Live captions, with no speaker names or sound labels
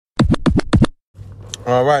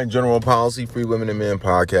All right, General Policy, Free Women and Men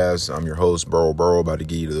podcast. I'm your host, Burrow, about to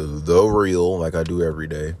give you the real, like I do every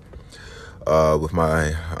day, with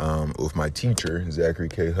my teacher, Zachary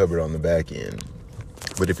K. Hubbard, on the back end.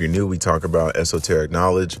 But if you're new, we talk about esoteric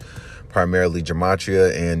knowledge, primarily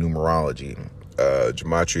gematria and numerology.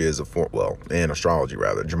 Gematria is and astrology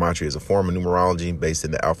rather. Gematria is a form of numerology based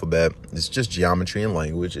in the alphabet. It's just geometry and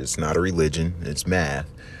language. It's not a religion. It's math.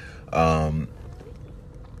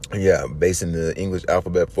 Based in the English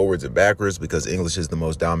alphabet forwards and backwards, because English is the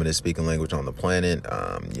most dominant speaking language on the planet.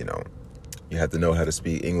 You have to know how to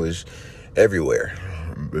speak English everywhere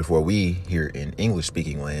before we here in English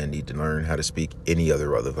speaking land need to learn how to speak any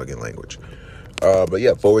other fucking language.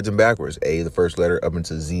 Forwards and backwards. A, the first letter, up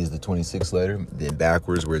into Z is the 26th letter. Then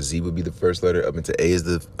backwards, where Z would be the first letter, up into A is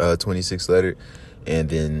the 26th letter. And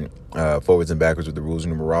then forwards and backwards with the rules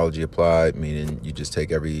of numerology applied, meaning you just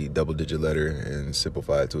take every double-digit letter and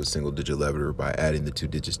simplify it to a single-digit letter by adding the two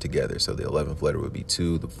digits together. So the 11th letter would be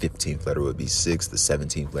 2, the 15th letter would be 6, the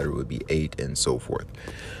 17th letter would be 8, and so forth.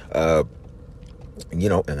 And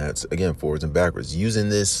that's, again, forwards and backwards. Using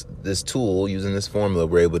this tool, using this formula,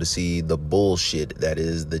 we're able to see the bullshit that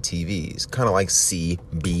is the TVs. Kind of like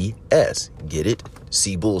CBS. Get it?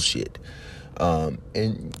 See bullshit.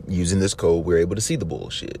 And using this code, we're able to see the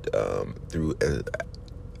bullshit through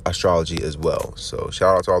astrology as well. So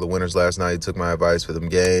shout out to all the winners last night. Took my advice for them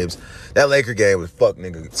games. That Laker game was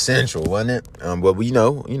central, wasn't it? But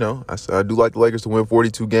I do like the Lakers to win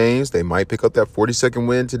 42 games. They might pick up that 42nd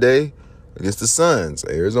win today against the Suns.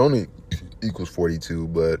 Arizona equals 42,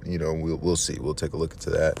 but we'll see. We'll take a look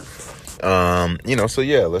into that.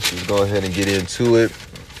 Let's just go ahead and get into it.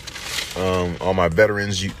 All my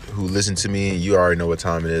veterans who listen to me, you already know what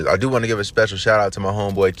time it is. I do want to give a special shout out to my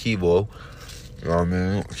homeboy Kibo.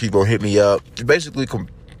 Kibo hit me up, basically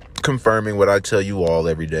confirming what I tell you all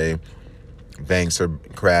every day. Banks are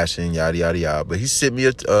crashing, yada yada yada. But he sent me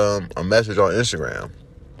a message on Instagram.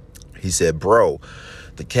 He said, "Bro,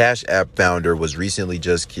 the Cash App founder was recently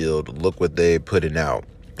just killed. Look what they putting out."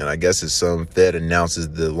 And I guess it's some Fed announces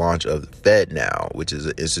the launch of Fed Now, which is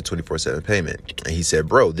an instant 24/7 payment. And he said,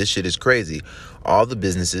 "Bro, this shit is crazy. All the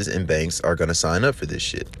businesses and banks are going to sign up for this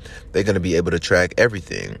shit. They're going to be able to track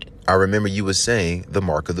everything. I remember you was saying the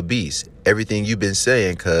mark of the beast. Everything you've been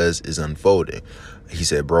saying, cuz, is unfolding." He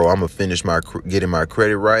said, "Bro, I'm going to finish getting my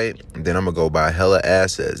credit right. And then I'm going to go buy hella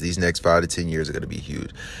assets. These next 5 to 10 years are going to be huge."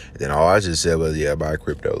 And then all I just said was, buy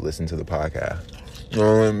crypto. Listen to the podcast.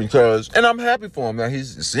 And I'm happy for him. Now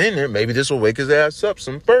he's seeing it. Maybe this will wake his ass up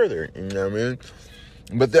some further. You know what I mean?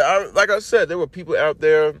 But like I said, there were people out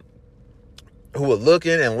there who were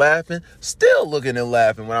looking and laughing, still looking and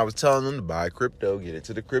laughing when I was telling them to buy crypto, get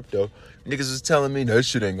into the crypto. Niggas was telling me that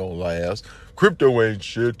shit ain't gonna last. Crypto ain't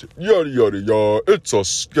shit. Yada, yada, yada. It's a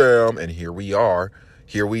scam. And here we are.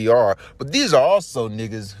 But these are also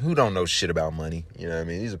niggas who don't know shit about money. You know what I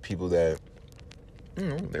mean? These are people that,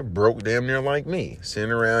 they're broke damn near like me,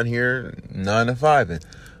 sitting around here 9 to 5. And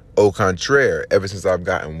au contraire, ever since I've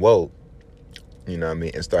gotten woke,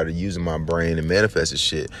 and started using my brain and manifested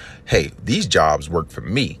shit, hey, these jobs work for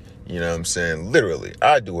me. You know what I'm saying? Literally,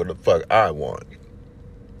 I do what the fuck I want.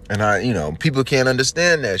 And people can't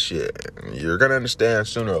understand that shit. You're gonna understand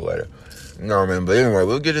sooner or later. You know what I mean? But anyway,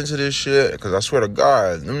 we'll get into this shit, because I swear to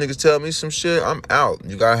God, them niggas tell me some shit, I'm out.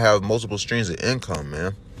 You gotta have multiple streams of income,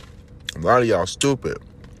 man. A lot of y'all stupid.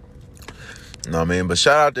 You know what I mean? But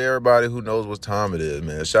shout out to everybody who knows what time it is,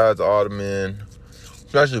 man. Shout out to all the men,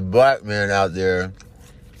 especially black men out there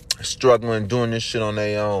struggling, doing this shit on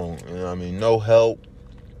their own. You know what I mean? No help.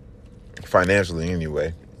 Financially,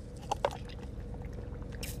 anyway.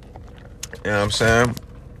 You know what I'm saying?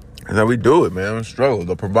 And then we do it, man. We struggle.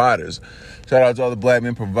 The providers. Shout out to all the black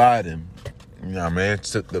men providing. You know what I mean?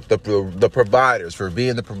 The providers, for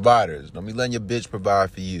being the providers. Don't be letting your bitch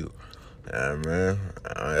provide for you. Yeah, man.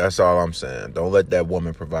 That's all I'm saying. Don't let that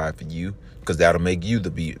woman provide for you, because that'll make you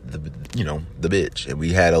the bitch. And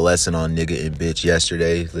we had a lesson on nigga and bitch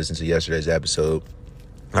yesterday. Listen to yesterday's episode.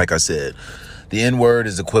 Like I said, the N word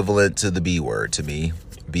is equivalent to the B word to me.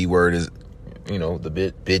 B word is,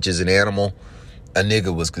 the bitch is an animal. A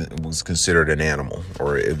nigga was considered an animal,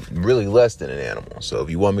 or really less than an animal. So if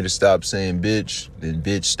you want me to stop saying bitch, then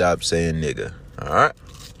bitch stop saying nigga. All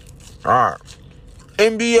right.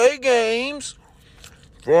 NBA games.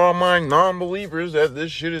 For all my non-believers that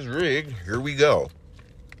this shit is rigged, here we go.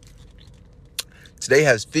 Today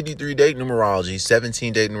has 53-day numerology,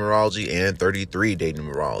 17-day numerology, and 33-day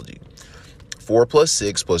numerology. 4 plus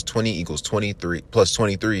 6 plus 20 equals 23, plus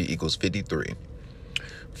 23 equals 53.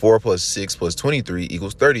 4 plus 6 plus 23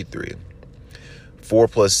 equals 33. 4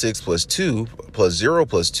 plus 6 plus 2 plus 0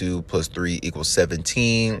 plus 2 plus 3 equals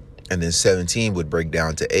 17. And then 17 would break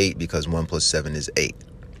down to 8 because 1 plus 7 is 8.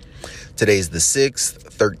 Today's the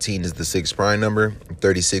 6th. 13 is the 6th prime number.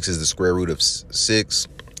 36 is the square root of 6.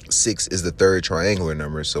 6 is the third triangular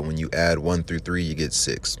number. So when you add 1 through 3, you get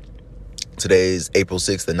 6. Today's April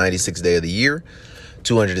 6th, the 96th day of the year.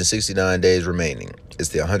 269 days remaining. It's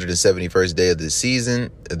the 171st day of the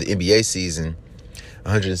season, of the NBA season.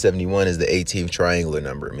 171 is the 18th triangular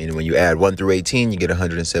number, meaning when you add 1 through 18, you get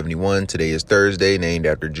 171. Today is Thursday, named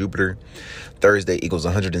after Jupiter. Thursday equals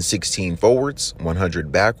 116 forwards,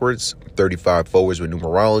 100 backwards, 35 forwards with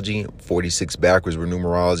numerology, 46 backwards with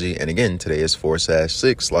numerology. And again, today is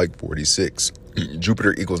 4/6, like 46.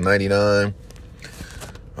 Jupiter equals 99.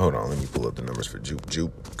 Hold on, let me pull up the numbers for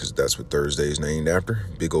Jupe, because that's what Thursday is named after.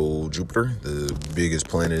 Big old Jupiter, the biggest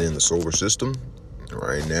planet in the solar system.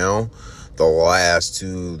 Right now, the last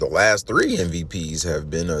 3 MVPs have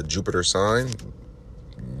been a Jupiter sign.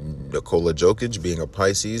 Nikola Jokic, being a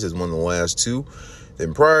Pisces, has won the last 2.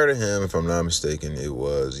 Then prior to him, if I'm not mistaken, it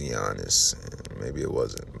was Giannis. Maybe it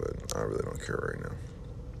wasn't, but I really don't care right now.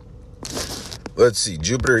 Let's see.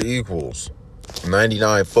 Jupiter equals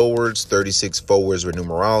 99 forwards, 36 forwards with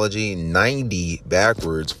numerology, 90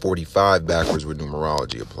 backwards, 45 backwards with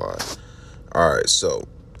numerology applied. All right, so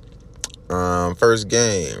first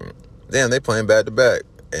game. Damn, they playing back-to-back,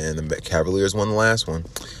 and the Cavaliers won the last one.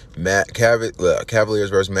 Cavaliers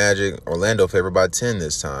versus Magic. Orlando favored by 10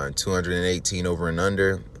 this time. 218 over and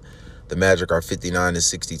under. The Magic are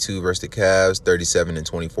 59-62 versus the Cavs.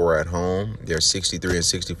 37-24 at home. They're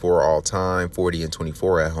 63-64 all time.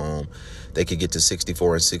 40-24 at home. They could get to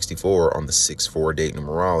 64-64 on the 6-4 date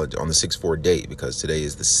numerology. On the 6-4 date, because today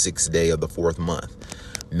is the 6th day of the 4th month.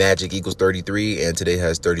 Magic equals 33, and today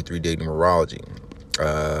has 33 day numerology.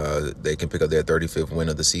 They can pick up their 35th win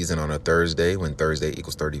of the season on a Thursday when Thursday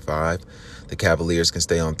equals 35. The Cavaliers can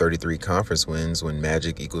stay on 33 conference wins when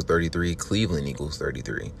Magic equals 33, Cleveland equals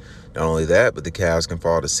 33. Not only that, but the Cavs can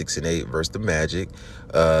fall to 6-8 versus the Magic.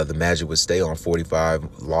 The Magic would stay on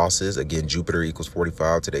 45 losses. Again, Jupiter equals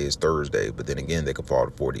 45. Today is Thursday. But then again, they could fall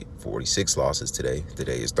to 46 losses today.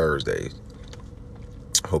 Today is Thursday.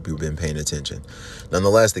 Hope you've been paying attention.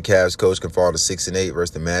 Nonetheless, the Cavs coach can fall to 6-8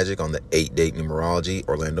 versus the Magic on the 8-date numerology.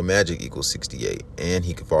 Orlando Magic equals 68. And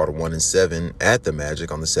he can fall to 1-7 at the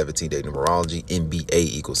Magic on the 17-date numerology. NBA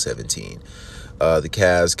equals 17. The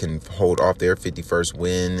Cavs can hold off their 51st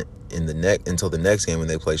win until the next game when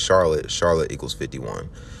they play Charlotte. Charlotte equals 51.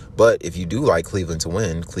 But if you do like Cleveland to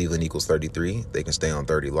win, Cleveland equals 33. They can stay on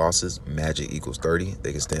 30 losses. Magic equals 30.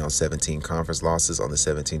 They can stay on 17 conference losses on the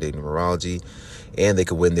 17-day numerology. And they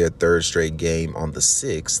could win their third straight game on the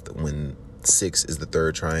 6th, when 6 is the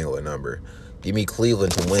third triangular number. Give me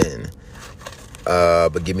Cleveland to win.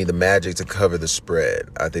 But give me the Magic to cover the spread.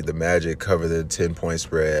 I think the Magic cover the 10-point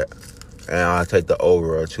spread. And I'll take the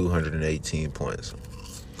over of 218 points.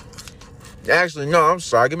 Actually, no, I'm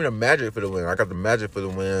sorry. Give me the Magic for the win. I got the Magic for the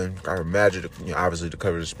win. Got the Magic, obviously, to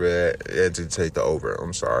cover the spread and to take the over.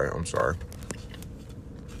 I'm sorry.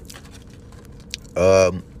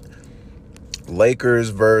 Lakers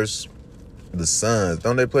versus the Suns.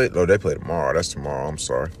 Don't they play? No, they play tomorrow. That's tomorrow. I'm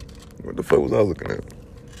sorry. What the fuck was I looking at?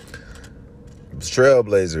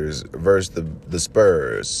 Trailblazers versus the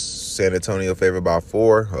Spurs. San Antonio favored by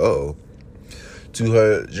 4.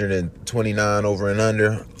 229 over and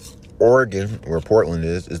under. Oregon, where Portland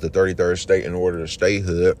is the 33rd state in order to stay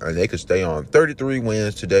hood, and they could stay on 33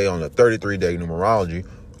 wins today on the 33-day numerology,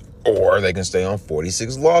 or they can stay on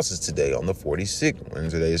 46 losses today on the 46th. And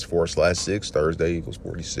today is 4/6. Thursday equals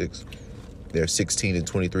 46. They're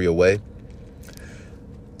 16-23 away.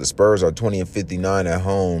 The Spurs are 20-59 at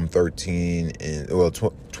home,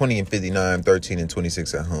 20-59,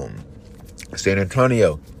 13-26 at home. San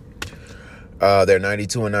Antonio. They're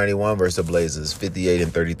 92-91 versus the Blazers,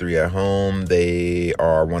 58-33 at home. They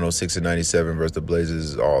are 106-97 versus the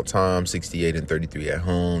Blazers all time, 68-33 at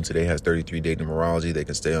home. Today has 33-day numerology. They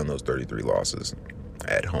can stay on those 33 losses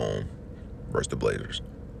at home versus the Blazers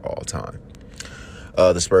all time.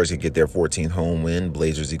 The Spurs can get their 14th home win.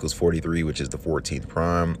 Blazers equals 43, which is the 14th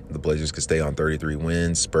prime. The Blazers can stay on 33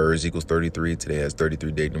 wins. Spurs equals 33. Today has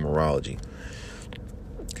 33-day numerology.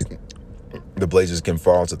 The Blazers can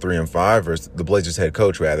fall to 3-5 versus the Blazers head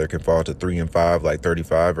coach, can fall to 3-5, like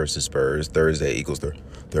 35 versus Spurs. Thursday equals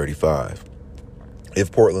 35.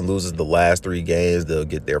 If Portland loses the last 3 games, they'll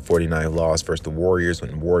get their 49th loss versus the Warriors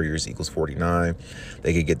when Warriors equals 49.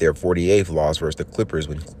 They could get their 48th loss versus the Clippers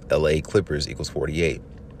when LA Clippers equals 48.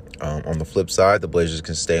 On the flip side, the Blazers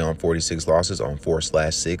can stay on 46 losses on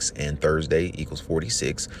 4/6, and Thursday equals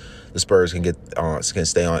 46. The Spurs can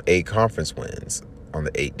stay on 8 conference wins on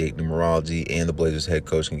the 8-date numerology, and the Blazers head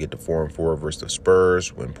coach can get to 4-4 versus the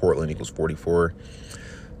Spurs when Portland equals 44.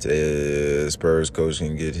 The Spurs coach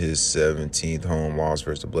can get his 17th home loss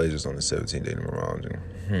versus the Blazers on the 17-day numerology.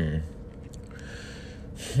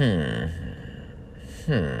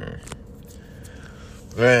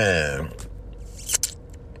 Man.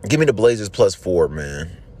 Give me the Blazers +4,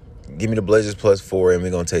 man. Give me the Blazers +4, and we're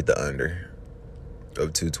going to take the under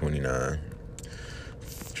of 229.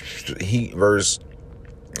 Heat versus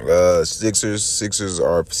Sixers. Sixers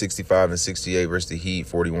are 65-68 versus the Heat,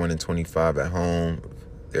 41-25 at home.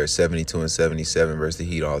 They're 72-77 versus the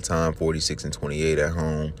Heat all time, 46-28 at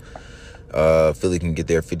home. Philly can get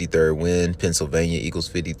their 53rd win. Pennsylvania equals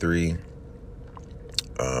 53.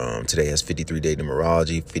 Today has 53-day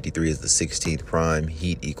numerology. 53 is the 16th prime.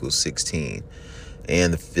 Heat equals 16.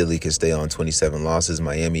 And the Philly can stay on 27 losses.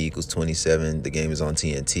 Miami equals 27. The game is on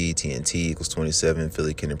TNT. TNT equals 27.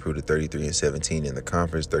 Philly can improve to 33-17 in the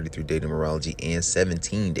conference. 33-day numerology and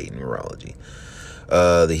 17-day numerology.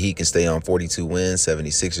 The Heat can stay on 42 wins.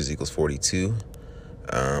 76ers equals 42.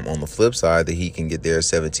 On the flip side, the Heat can get their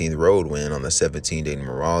 17th road win on the 17-day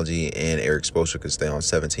numerology, and Eric Spoelstra can stay on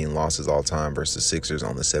 17 losses all time versus Sixers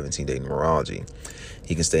on the 17-day numerology.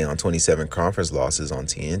 He can stay on 27 conference losses on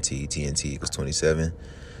TNT. TNT equals 27.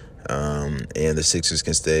 And the Sixers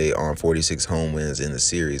can stay on 46 home wins in the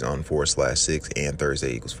series on 4/6, and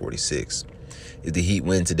Thursday equals 46. If the Heat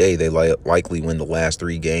win today, they likely win the last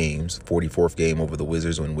 3 games. 44th game over the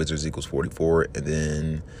Wizards when Wizards equals 44. And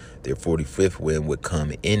then their 45th win would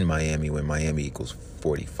come in Miami when Miami equals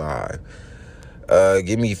 45.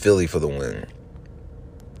 Give me Philly for the win.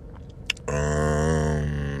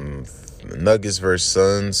 Nuggets versus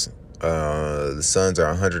Suns. The Suns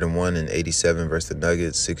are 101-87 versus the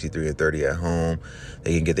Nuggets, 63-30 at home.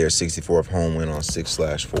 They can get their 64th home win on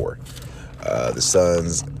 6/4. The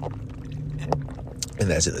Suns... And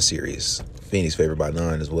that's in the series. Phoenix favored by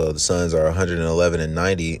 9 as well. The Suns are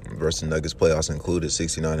 111-90 versus the Nuggets, playoffs included,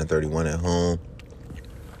 69-31 at home.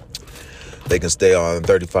 They can stay on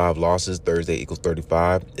 35 losses. Thursday equals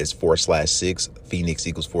 35. It's 4/6. Phoenix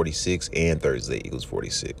equals 46, and Thursday equals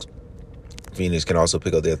 46. Phoenix can also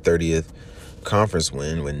pick up their 30th conference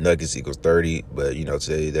win when Nuggets equals 30. But,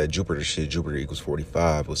 today that Jupiter equals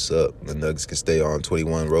 45. What's up? The Nuggets can stay on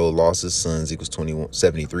 21 road losses. Suns equals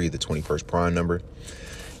 73, the 21st prime number.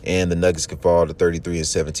 And the Nuggets can fall to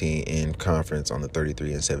 33-17 in conference on the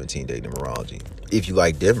 33 and 17-day numerology. If you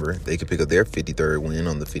like Denver, they can pick up their 53rd win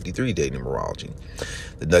on the 53-day numerology.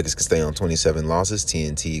 The Nuggets can stay on 27 losses.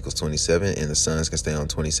 TNT equals 27. And the Suns can stay on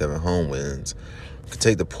 27 home wins. Can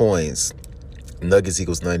take the points. Nuggets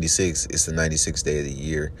equals 96. It's the 96th day of the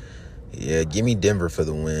year. Yeah, give me Denver for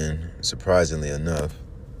the win, surprisingly enough.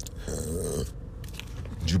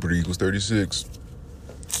 Jupiter equals 36.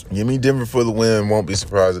 Give me Denver for the win. Won't be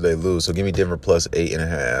surprised if they lose. So give me Denver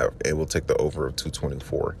 +8.5, and we'll take the over of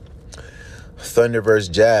 224. Thunder versus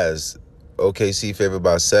Jazz. OKC favored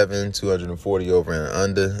by 7, 240 over and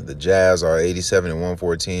under. The Jazz are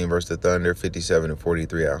 87-114 versus the Thunder,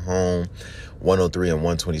 57-43 at home,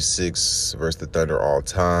 103-126 versus the Thunder all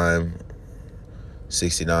time,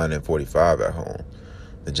 69-45 at home.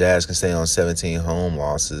 The Jazz can stay on 17 home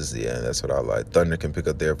losses. Yeah, that's what I like. Thunder can pick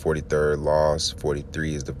up their 43rd loss.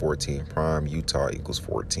 43 is the 14th prime. Utah equals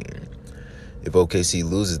 14. If OKC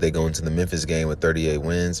loses, they go into the Memphis game with 38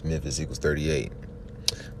 wins. Memphis equals 38.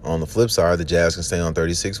 On the flip side, the Jazz can stay on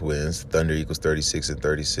 36 wins. Thunder equals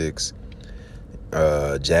 36-36.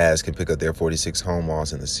 Jazz can pick up their 46 home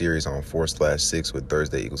loss in the series on 4/6 with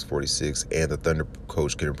Thursday equals 46. And the Thunder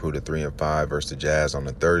coach can improve to 3-5 versus the Jazz on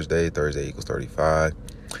the Thursday. Thursday equals 35.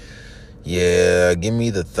 Yeah, give me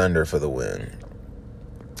the Thunder for the win.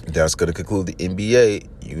 That's going to conclude the NBA.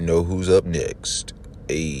 You know who's up next.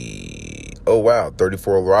 Oh, wow.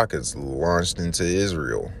 34 rockets launched into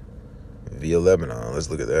Israel via Lebanon. Let's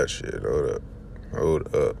look at that shit.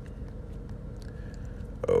 Hold up.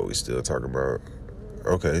 Oh, we still talking about...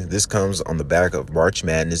 Okay, this comes on the back of March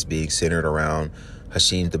Madness being centered around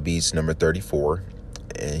Hasheem Thabeet's number 34.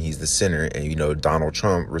 And he's the center. And, Donald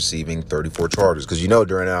Trump receiving 34 charges. Because,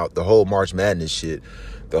 during the whole March Madness shit,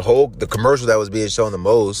 the commercial that was being shown the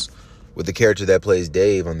most with the character that plays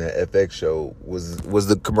Dave on that FX show was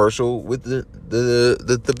the commercial with the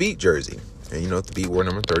Thabeet jersey. And, Thabeet wore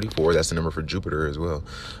number 34. That's the number for Jupiter as well.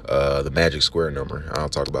 The Magic Square number. I'll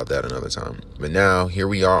talk about that another time. But now, here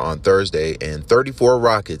we are on Thursday, and 34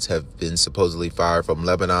 rockets have been supposedly fired from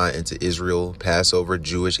Lebanon into Israel. Passover,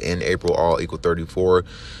 Jewish, and April all equal 34.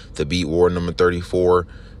 Thabeet wore number 34.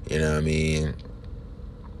 You know what I mean?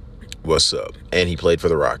 What's up? And he played for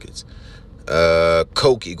the Rockets.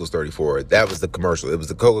 Coke equals 34. That was the commercial. It was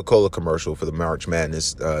the Coca-Cola commercial for the March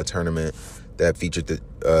Madness tournament that featured the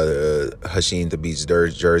Hasheem Thabeet's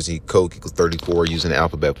jersey. Coke equals 34 using the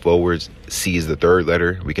alphabet forwards. C is the third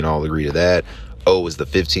letter. We can all agree to that. O is the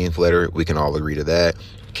 15th letter. We can all agree to that.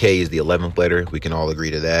 K is the 11th letter. We can all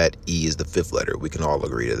agree to that. E is the 5th letter. We can all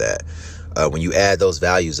agree to that. When you add those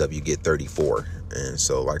values up, you get 34. And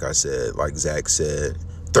so, like I said, like Zach said,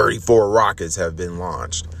 34 rockets have been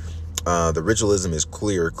launched. The ritualism is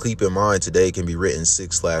clear. Keep in mind, today can be written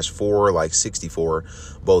 6/4 like 64.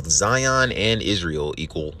 Both Zion and Israel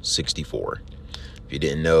equal 64. If you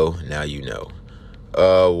didn't know, now you know.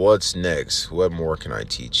 What's next? What more can I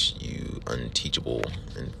teach you unteachable,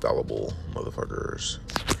 infallible motherfuckers?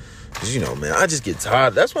 Cause you know, man, I just get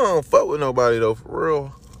tired. That's why I don't fuck with nobody though, for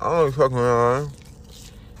real. I don't fuck with nobody.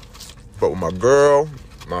 But with my girl,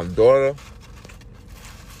 my daughter,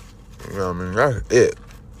 you know what I mean? That's it.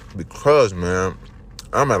 Because, man,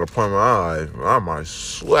 I'm at a point in my life where I might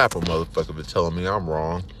slap a motherfucker for telling me I'm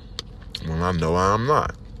wrong when I know I'm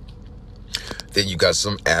not. Then you got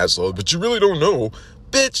some asshole, but you really don't know.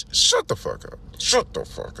 Bitch, shut the fuck up. Shut the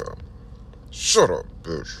fuck up. Shut up,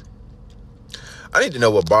 bitch. I need to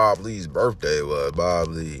know what Bob Lee's birthday was. Bob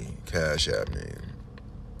Lee, Cash App name.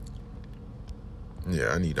 Yeah,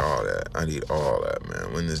 I need all that. I need all that,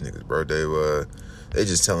 man. When this nigga's birthday was. They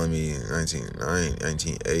just telling me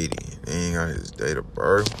 1980. They ain't got his date of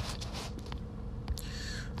birth.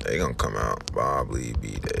 They gonna come out. Bob Lee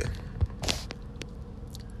B-Day.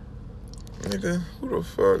 Nigga, who the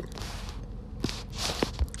fuck?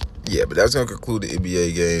 Yeah, but that's gonna conclude the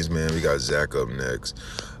NBA games, man. We got Zach up next.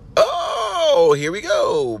 Oh, here we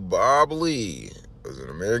go. Bob Lee was an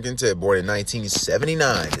American born in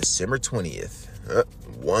 1979, December 20th.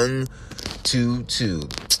 122.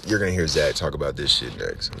 You're gonna hear Zach talk about this shit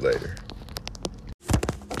next later.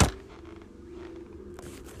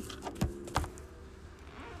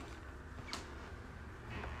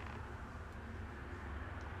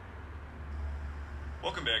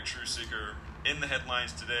 Welcome back, True Seeker. In the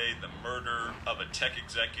headlines today, the murder of a tech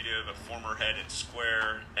executive, a former head at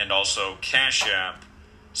Square, and also Cash App,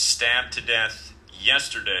 stabbed to death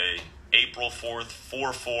yesterday, April 4th,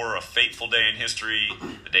 4/4, a fateful day in history,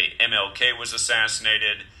 the day MLK was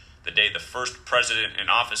assassinated, the day the first president in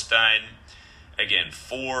office died. Again,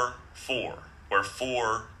 4/4, where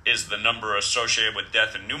 4 is the number associated with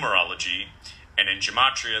death in numerology, and in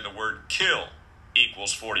gematria, the word kill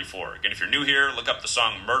equals 44. Again, if you're new here, look up the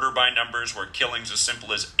song Murder by Numbers, where killing's as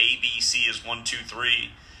simple as ABC is 1, 2,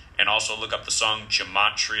 3, and also look up the song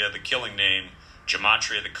Gematria, the killing name.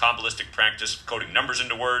 Gematria, the Kabbalistic practice of coding numbers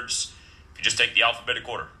into words. If you just take the alphabetic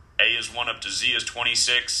order, A is 1 up to Z is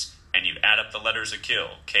 26, and you add up the letters of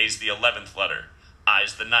kill. K is the 11th letter, I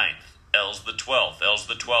is the 9th, L's the 12th, L's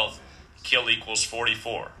the 12th, kill equals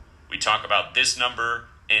 44. We talk about this number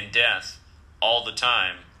and death all the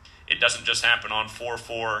time. It doesn't just happen on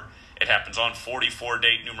 4/4. It happens on 44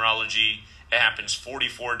 date numerology. It happens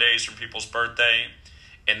 44 days from people's birthday.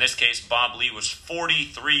 In this case, Bob Lee was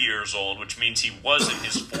 43 years old, which means he was in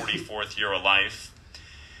his 44th year of life.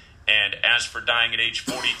 And as for dying at age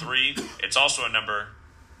 43, it's also a number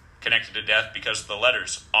connected to death because of the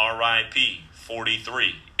letters RIP,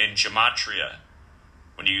 43. In gematria,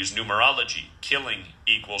 when you use numerology, killing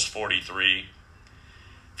equals 43.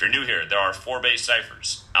 If you're new here, there are 4 base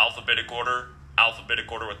ciphers: alphabetic order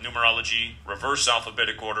with numerology, reverse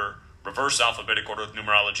alphabetic order with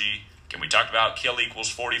numerology. Can we talk about kill equals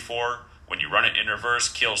 44? When you run it in reverse,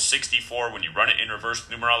 kills 64. When you run it in reverse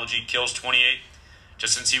numerology, kills 28.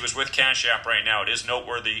 Just since he was with Cash App right now, it is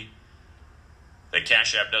noteworthy that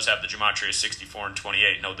Cash App does have the gematria 64 and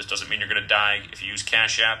 28. No, this doesn't mean you're going to die if you use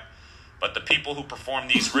Cash App. But the people who perform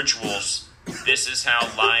these rituals, this is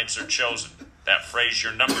how lives are chosen. That phrase,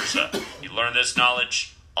 your numbers up. You learn this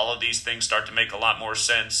knowledge, all of these things start to make a lot more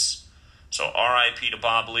sense. So RIP to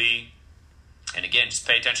Bob Lee. And again, just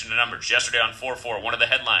pay attention to numbers. Yesterday on 4/4, one of the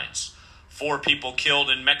headlines, 4 people killed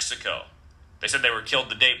in Mexico. They said they were killed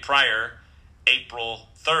the day prior, April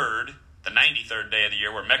 3rd, the 93rd day of the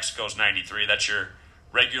year, where Mexico's 93. That's your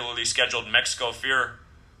regularly scheduled Mexico fear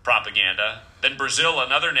propaganda. Then Brazil,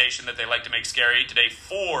 another nation that they like to make scary. Today,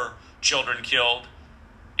 4 children killed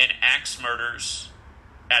in axe murders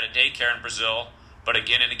at a daycare in Brazil. But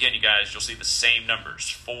again and again, you guys, you'll see the same numbers.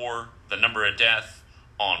 4, the number of death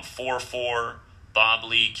on 4/4. Bob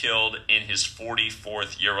Lee killed in his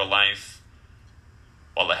 44th year of life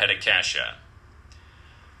while the head of Cash App.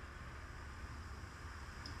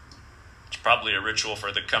 It's probably a ritual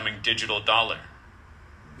for the coming digital dollar.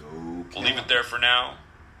 No. We'll leave it there for now.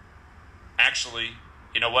 Actually,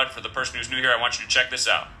 you know what? For the person who's new here, I want you to check this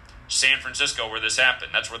out. San Francisco, where this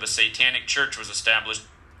happened. That's where the Satanic Church was established.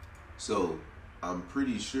 So I'm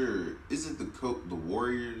pretty sure, isn't the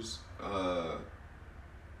Warriors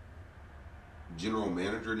general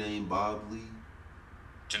manager named Bob Lee?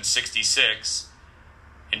 In 66.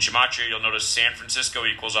 In Gematria, you'll notice San Francisco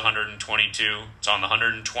equals 122. It's on the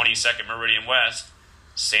 122nd meridian west.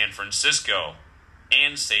 San Francisco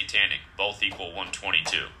and Satanic both equal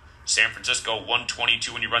 122. San Francisco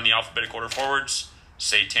 122 when you run the alphabetic order forwards.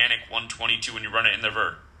 Satanic 122 when you run it in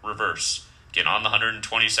the reverse. Again, on the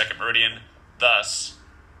 122nd meridian. Thus,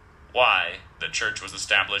 why the church was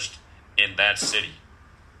established in that city.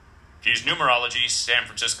 If you use numerology, San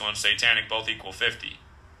Francisco and Satanic both equal 50.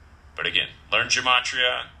 But again, learn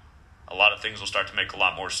Gematria. A lot of things will start to make a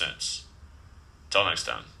lot more sense. Until next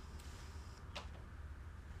time.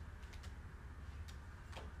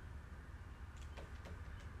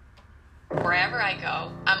 Wherever I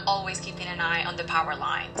go, I'm always keeping an eye on the power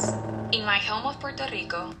lines. In my home of Puerto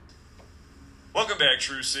Rico. Welcome back,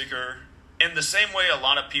 Truth Seeker. In the same way a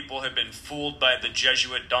lot of people have been fooled by the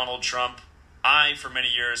Jesuit Donald Trump, I, for many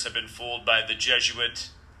years, have been fooled by the Jesuit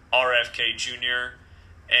RFK Jr.,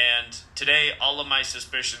 and today all of my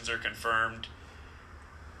suspicions are confirmed.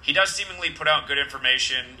 He does seemingly put out good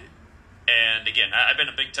information, and again, I've been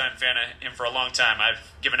a big-time fan of him for a long time.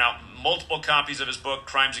 I've given out multiple copies of his book,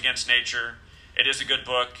 Crimes Against Nature. It is a good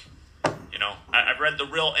book. You know, I've read The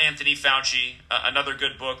Real Anthony Fauci, another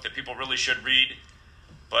good book that people really should read.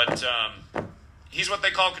 But he's what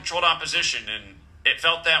they call controlled opposition, and it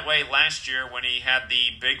felt that way last year when he had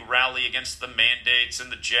the big rally against the mandates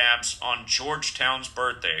and the jabs on Georgetown's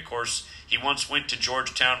birthday. Of course, he once went to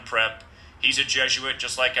Georgetown Prep. He's a Jesuit,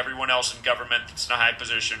 just like everyone else in government that's in a high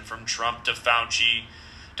position, from Trump to Fauci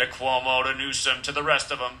to Cuomo to Newsom to the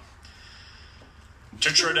rest of them,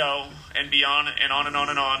 to Trudeau and beyond, and on and on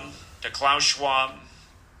and on, to Klaus Schwab.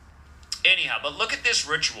 Anyhow, but look at this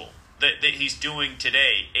ritual that he's doing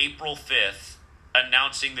today, April 5th,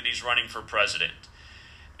 announcing that he's running for president.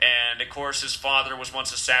 And, of course, his father was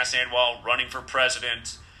once assassinated while running for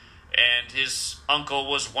president, and his uncle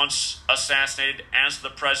was once assassinated as the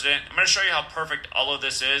president. I'm going to show you how perfect all of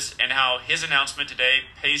this is and how his announcement today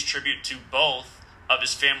pays tribute to both of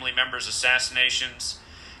his family members' assassinations.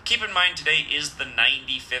 Keep in mind, today is the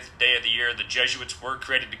 95th day of the year. The Jesuits were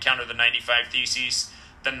created to counter the 95 Theses.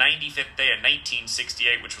 The 95th day of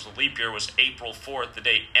 1968, which was a leap year, was April 4th, the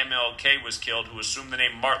day MLK was killed, who assumed the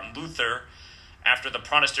name Martin Luther after the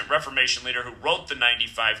Protestant Reformation leader who wrote the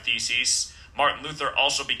 95 Theses. Martin Luther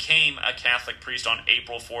also became a Catholic priest on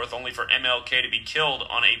April 4th, only for MLK to be killed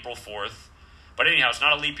on April 4th. But anyhow, it's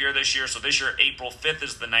not a leap year this year, so this year, April 5th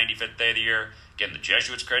is the 95th day of the year. Again, the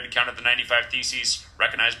Jesuits created to counter the 95 Theses,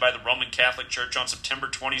 recognized by the Roman Catholic Church on September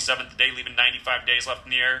 27th, the day leaving 95 days left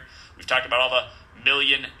in the year. We've talked about all the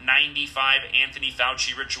 1,095 Anthony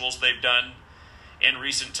Fauci rituals they've done in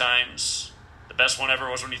recent times. The best one ever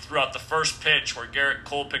was when he threw out the first pitch where Garrett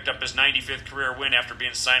Cole picked up his 95th career win after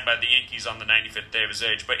being signed by the Yankees on the 95th day of his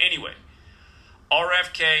age. But anyway,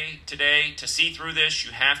 RFK today, to see through this,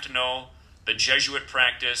 you have to know the Jesuit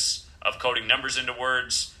practice of coding numbers into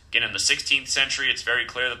words. Again, in the 16th century, it's very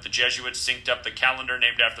clear that the Jesuits synced up the calendar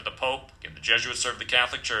named after the Pope. Again, the Jesuits served the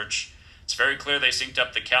Catholic Church. It's very clear they synced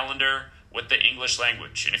up the calendar with the English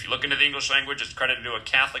language. And if you look into the English language, it's credited to a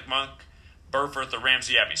Catholic monk, Burford of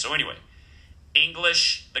Ramsey Abbey. So anyway,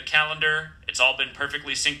 English, the calendar, it's all been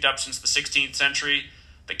perfectly synced up since the 16th century.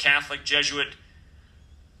 The Catholic, Jesuit,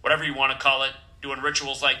 whatever you want to call it, doing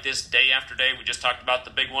rituals like this day after day. We just talked about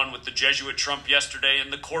the big one with the Jesuit Trump yesterday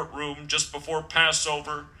in the courtroom just before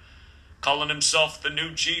Passover, calling himself the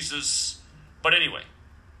new Jesus. But anyway,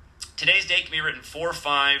 today's date can be written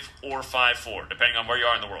 4-5 or 5-4, depending on where you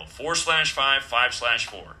are in the world. 4/5,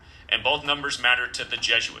 5/4. And both numbers matter to the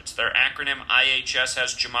Jesuits. Their acronym IHS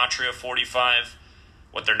has Gematria 45.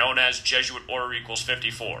 What they're known as Jesuit Order equals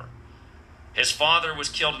 54. His father was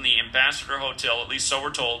killed in the Ambassador Hotel, at least so we're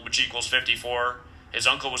told, which equals 54. His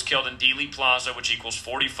uncle was killed in Dealey Plaza, which equals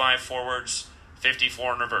 45 forwards,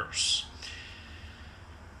 54 in reverse.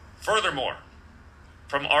 Furthermore,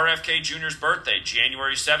 from RFK Jr.'s birthday,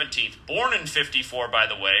 January 17th, born in 54, by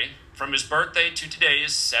the way, from his birthday to today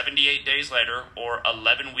is 78 days later, or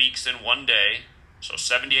 11 weeks and 1 day. So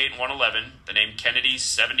 78 and 111. The name Kennedy,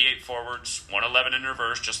 78 forwards, 111 in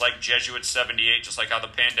reverse, just like Jesuit 78, just like how the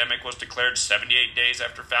pandemic was declared 78 days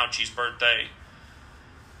after Fauci's birthday.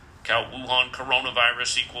 How Wuhan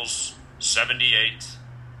coronavirus equals 78.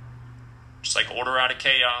 Just like order out of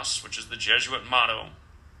chaos, which is the Jesuit motto.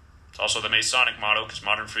 It's also the Masonic motto, because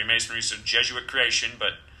modern Freemasonry is a Jesuit creation,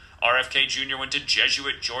 but RFK Jr. went to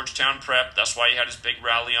Jesuit Georgetown Prep. That's why he had his big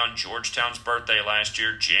rally on Georgetown's birthday last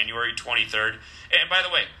year, January 23rd. And by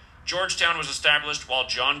the way, Georgetown was established while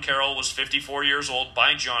John Carroll was 54 years old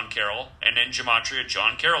by John Carroll, and in gematria,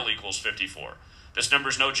 John Carroll equals 54. This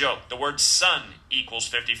number's no joke. The word sun equals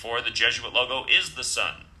 54. The Jesuit logo is the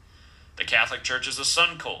sun. The Catholic Church is a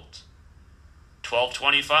sun cult.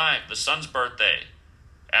 1225, the sun's birthday.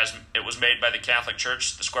 As it was made by the Catholic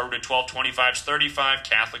Church, the square root of 1225 is 35,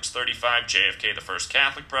 Catholics 35, JFK the first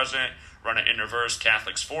Catholic president, run it in reverse,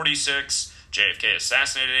 Catholics 46, JFK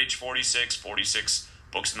assassinated age 46, 46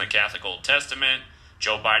 books in the Catholic Old Testament,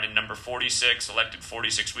 Joe Biden number 46, elected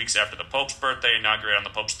 46 weeks after the Pope's birthday, inaugurated on the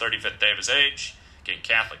Pope's 35th day of his age, again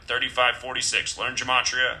Catholic 35, 46, learn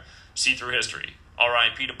gematria, see through history,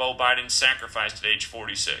 R.I.P. to Beau Biden, sacrificed at age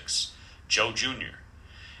 46, Joe Jr.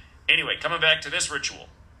 Anyway, coming back to this ritual,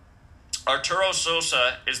 Arturo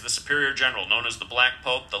Sosa is the superior general, known as the Black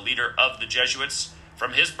Pope, the leader of the Jesuits.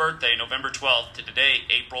 From his birthday, November 12th, to today,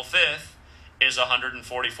 April 5th, is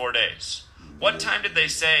 144 days. What time did they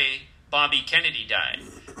say Bobby Kennedy died?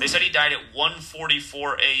 They said he died at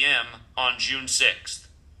 1:44 a.m. on June 6th.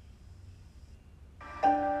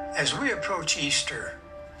 As we approach Easter,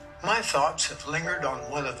 my thoughts have lingered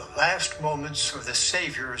on one of the last moments of the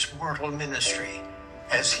Savior's mortal ministry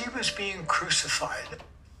as he was being crucified.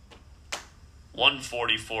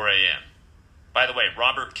 1:44 a.m. By the way,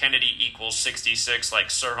 Robert Kennedy equals 66 like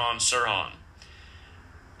Sirhan.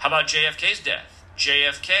 How about JFK's death?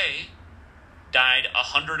 JFK died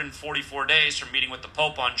 144 days from meeting with the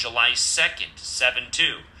Pope on July 2nd,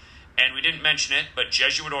 7-2. And we didn't mention it, but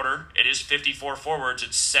Jesuit order, it is 54 forwards,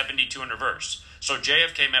 it's 72 in reverse. So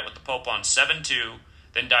JFK met with the Pope on 7-2,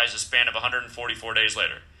 then dies a span of 144 days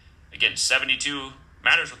later. Again, 72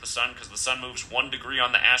 matters with the sun because the sun moves 1 degree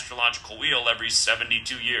on the astrological wheel every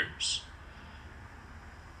 72 years.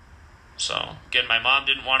 So, again, my mom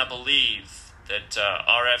didn't want to believe that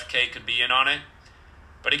RFK could be in on it.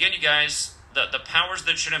 But again, you guys, the powers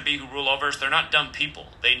that shouldn't be who rule over us, they're not dumb people.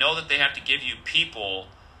 They know that they have to give you people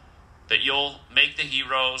that you'll make the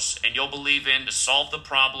heroes and you'll believe in to solve the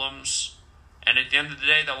problems. And at the end of the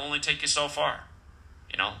day, they'll only take you so far.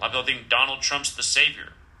 You know, a lot of people think Donald Trump's the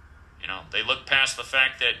savior. You know, they look past the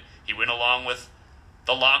fact that he went along with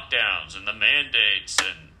the lockdowns and the mandates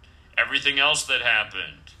and everything else that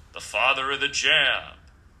happened. The father of the jab.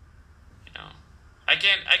 You know, I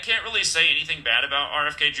can't really say anything bad about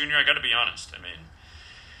RFK Jr. I got to be honest. I mean,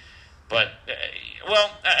 but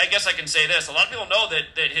well, I guess I can say this: a lot of people know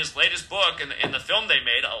that his latest book and the film they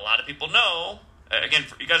made. A lot of people know. Again,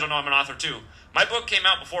 you guys don't know I'm an author too. My book came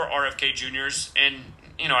out before RFK Jr.'s, and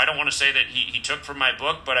you know, I don't want to say that he took from my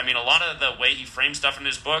book, but I mean, a lot of the way he framed stuff in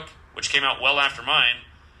his book, which came out well after mine,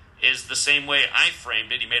 is the same way I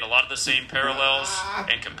framed it. He made a lot of the same parallels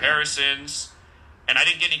and comparisons, and I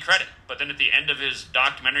didn't get any credit. But then at the end of his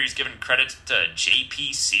documentary, he's given credit to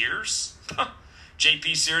J.P. Sears.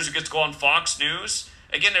 J.P. Sears, who gets to go on Fox News.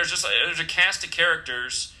 Again, there's a cast of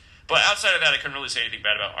characters, but outside of that, I couldn't really say anything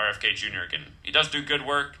bad about RFK Jr. Again, he does do good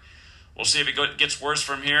work. We'll see if it gets worse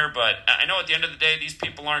from here, but I know at the end of the day, these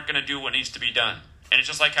people aren't going to do what needs to be done. And it's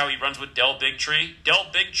just like how he runs with Del Bigtree.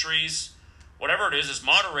 Del Bigtree's, whatever it is, his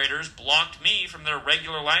moderators blocked me from their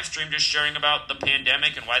regular live stream just sharing about the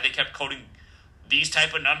pandemic and why they kept coding these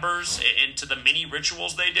type of numbers into the mini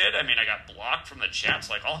rituals they did. I mean, I got blocked from the chats.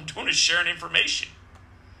 Like, all I'm doing is sharing information.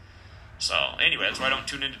 So, anyway, that's why I don't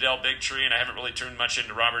tune into Del Bigtree, and I haven't really tuned much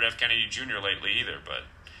into Robert F. Kennedy Jr. lately either. But,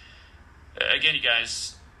 again, you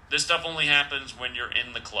guys, this stuff only happens when you're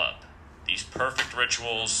in the club. These perfect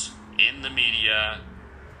rituals in the media.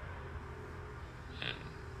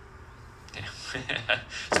 And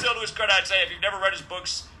still, to his credit, I'd say if you've never read his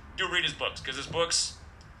books, do read his books, because his books,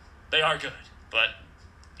 they are good. But,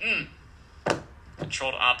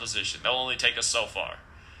 controlled opposition. They'll only take us so far.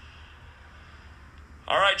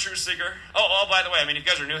 All right, Truth Seeker. Oh, by the way, I mean, if you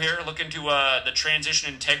guys are new here, look into the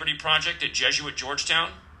Transition Integrity Project at Jesuit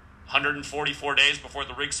Georgetown. 144 days before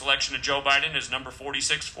the rigged selection of Joe Biden is number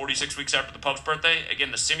 46 weeks after the Pope's birthday.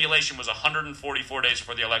 Again, the simulation was 144 days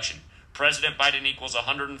before the election. President Biden equals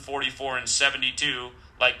 144 and 72,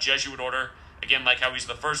 like Jesuit order. Again, like how he's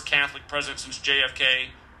the first Catholic president since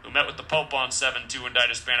JFK, who met with the Pope on 7-2 and died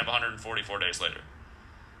a span of 144 days later.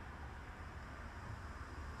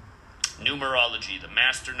 Numerology, the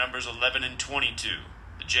master numbers 11 and 22,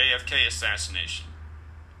 the JFK assassination.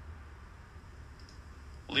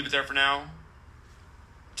 We'll leave it there for now.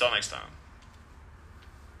 Until next time.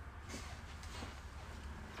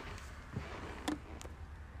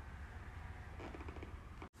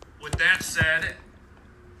 With that said,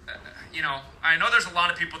 I know there's a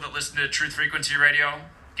lot of people that listen to Truth Frequency Radio.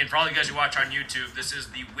 Again, for all you guys who watch on YouTube, this is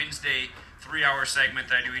the Wednesday 3-hour segment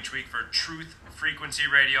that I do each week for Truth Frequency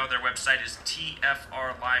Radio. Their website is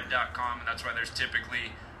tfrlive.com, and that's why there's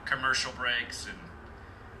typically commercial breaks and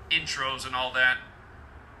intros and all that.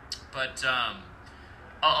 But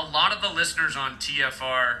a lot of the listeners on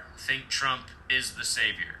TFR think Trump is the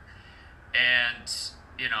savior. And,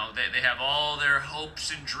 you know, they have all their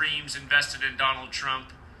hopes and dreams invested in Donald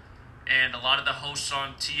Trump. And a lot of the hosts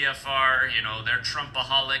on TFR, you know, they're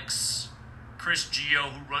Trumpaholics. Chris Geo,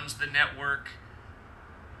 who runs the network,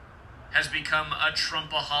 has become a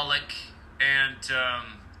Trumpaholic. And,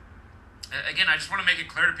 again, I just want to make it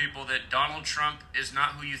clear to people that Donald Trump is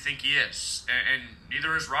not who you think he is. And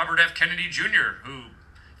neither is Robert F. Kennedy Jr., who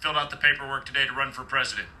filled out the paperwork today to run for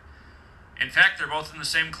president. In fact, they're both in the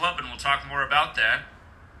same club, and we'll talk more about that.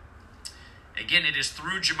 Again, it is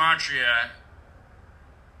through Gematria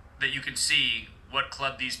that you can see what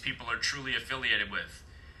club these people are truly affiliated with.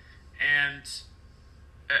 And,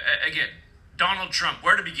 again, Donald Trump,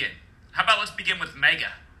 where to begin? How about let's begin with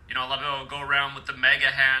MAGA? You know, a lot of people go around with the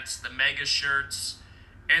MAGA hats, the MAGA shirts,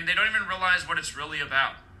 and they don't even realize what it's really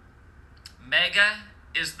about. MAGA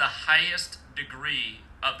is the highest degree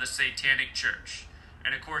of the Satanic Church.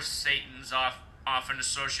 And, of course, Satan's often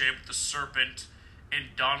associated with the serpent.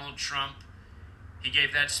 And Donald Trump, he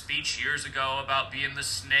gave that speech years ago about being the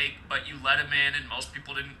snake, but you let him in, and most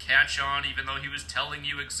people didn't catch on, even though he was telling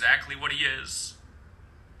you exactly what he is.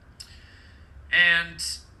 And,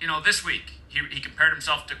 you know, this week, he compared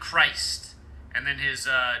himself to Christ. And then his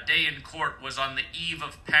day in court was on the eve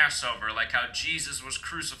of Passover, like how Jesus was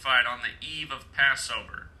crucified on the eve of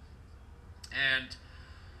Passover. And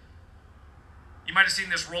you might have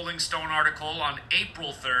seen this Rolling Stone article on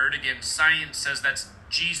April 3rd. Again, science says that's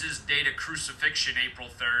Jesus' day to crucifixion, April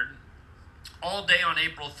 3rd. All day on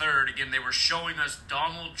April 3rd, again, they were showing us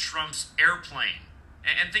Donald Trump's airplane.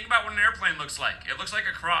 And think about what an airplane looks like. It looks like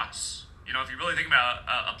a cross. You know, if you really think about it,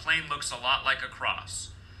 a plane looks a lot like a cross.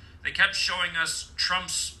 They kept showing us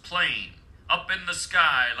Trump's plane up in the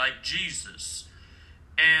sky like Jesus.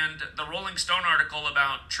 And the Rolling Stone article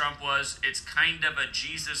about Trump was, it's kind of a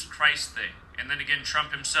Jesus Christ thing. And then again,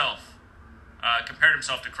 Trump himself compared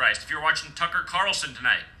himself to Christ. If you're watching Tucker Carlson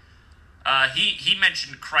tonight, he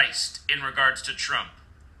mentioned Christ in regards to Trump.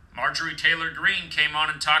 Marjorie Taylor Greene came on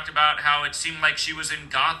and talked about how it seemed like she was in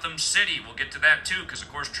Gotham City. We'll get to that too, because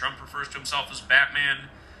of course Trump refers to himself as Batman.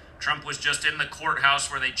 Trump was just in the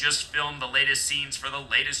courthouse where they just filmed the latest scenes for the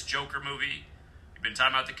latest Joker movie. We've been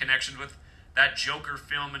talking about the connection with that Joker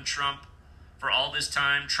film and Trump for all this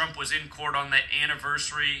time. Trump was in court on the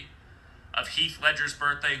anniversary of Heath Ledger's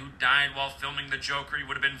birthday, who died while filming the Joker. He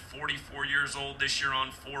would have been 44 years old this year on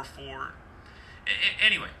 4/4.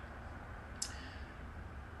 Anyway.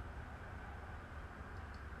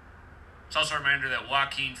 It's also a reminder that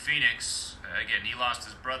Joaquin Phoenix, again, he lost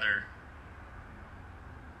his brother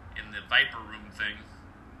in the Viper Room thing.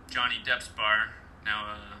 Johnny Depp's bar.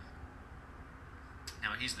 Now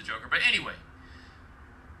he's the Joker. But anyway,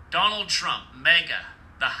 Donald Trump, MAGA,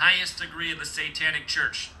 the highest degree of the Satanic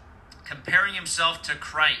Church, comparing himself to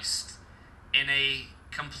Christ in a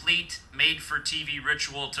complete made-for-TV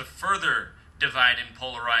ritual to further divide and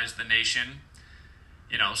polarize the nation.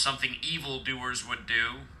 You know, something evildoers would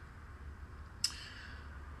do.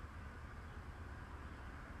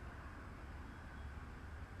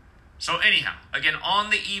 So anyhow, again, on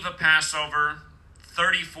the eve of Passover,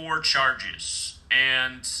 34 charges.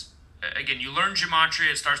 And again, you learn Gematria,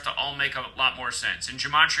 it starts to all make a lot more sense. In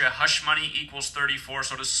Gematria, hush money equals 34,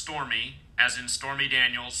 so does Stormy, as in Stormy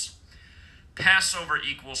Daniels. Passover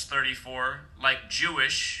equals 34, like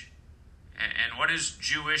Jewish. And what does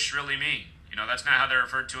Jewish really mean? You know, that's not how they're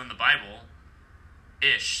referred to in the Bible.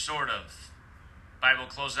 Ish, sort of. Bible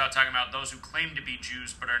closes out talking about those who claim to be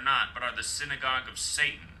Jews but are not, but are the synagogue of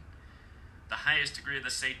Satan. The highest degree of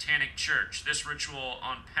the Satanic Church. This ritual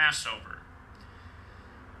on Passover.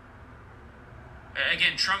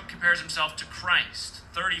 Again, Trump compares himself to Christ.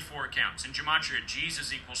 34 counts. In Gematria,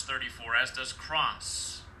 Jesus equals 34, as does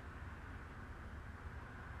cross.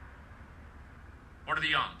 What are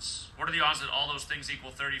the odds? What are the odds that all those things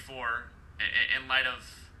equal 34 in light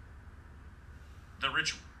of the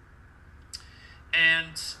ritual?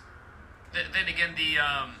 And then again,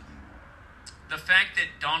 the fact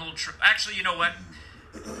that Donald Trump... Actually, you know what?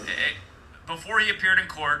 Before he appeared in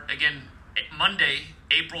court, again, Monday,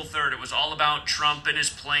 April 3rd, it was all about Trump and his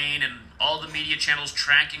plane and all the media channels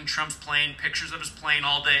tracking Trump's plane, pictures of his plane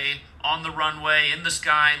all day, on the runway, in the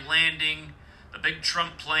sky, landing, the big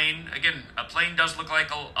Trump plane. Again, a plane does look like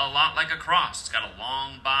a lot like a cross. It's got a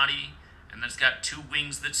long body, and then it's got two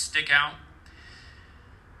wings that stick out.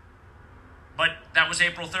 But that was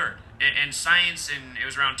April 3rd. And Science, it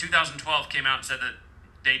was around 2012, came out and said that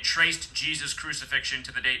they traced Jesus' crucifixion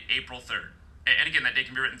to the date April 3rd. And again, that date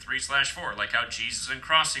can be written 3/4, like how Jesus and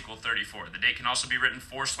cross equal 34. The date can also be written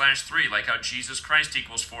 4/3, like how Jesus Christ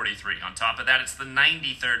equals 43. On top of that, it's the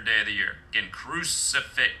 93rd day of the year. Again,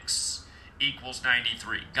 crucifix equals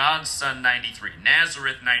 93. God's Son, 93.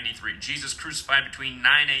 Nazareth, 93. Jesus crucified between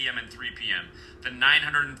 9 a.m. and 3 p.m. The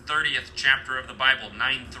 930th chapter of the Bible,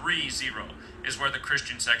 930, is where the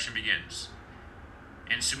Christian section begins.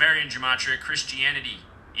 In Sumerian gematria, Christianity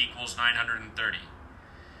equals 930.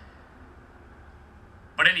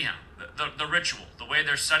 But anyhow, the ritual, the way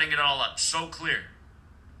they're setting it all up, so clear.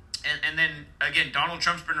 And then, again, Donald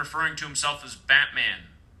Trump's been referring to himself as Batman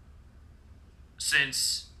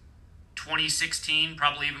since 2016,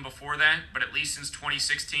 probably even before that, but at least since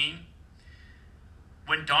 2016.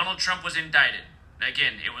 When Donald Trump was indicted,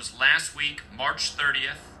 again, it was last week, March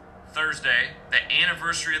 30th, Thursday, the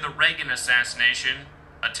anniversary of the Reagan assassination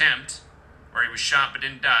attempt, where he was shot but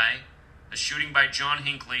didn't die, the shooting by John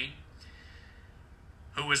Hinckley,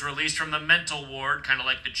 who was released from the mental ward, kind of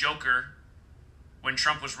like the Joker, when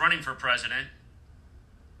Trump was running for president.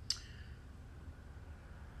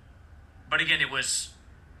 But again, it was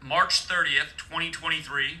March 30th,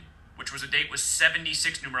 2023, which was a date with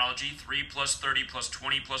 76 numerology, 3 plus 30 plus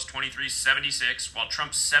 20 plus 23, 76. While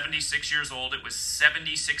Trump's 76 years old, it was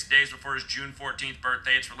 76 days before his June 14th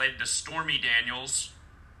birthday. It's related to Stormy Daniels,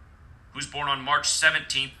 who's born on March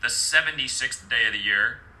 17th, the 76th day of the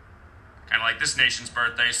year. Kind of like this nation's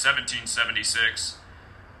birthday, 1776.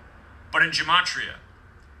 But in gematria,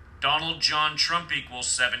 Donald John Trump equals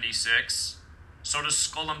 76. So does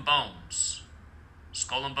Skull and Bones.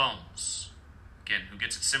 Skull and Bones. Again, who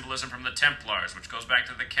gets its symbolism from the Templars, which goes back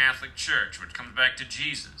to the Catholic Church, which comes back to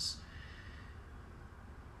Jesus.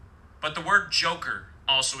 But the word Joker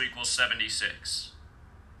also equals 76.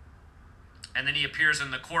 And then he appears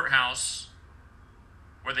in the courthouse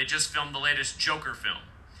where they just filmed the latest Joker film.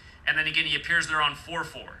 And then again, he appears there on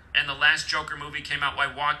 4/4. And the last Joker movie came out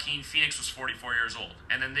while Joaquin Phoenix was 44 years old.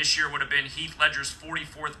 And then this year would have been Heath Ledger's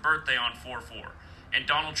 44th birthday on 4/4. And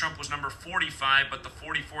Donald Trump was number 45, but the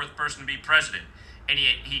 44th person to be president. And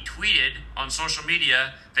he tweeted on social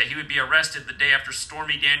media that he would be arrested the day after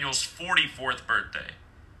Stormy Daniels' 44th birthday.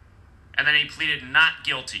 And then he pleaded not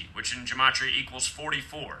guilty, which in gematria equals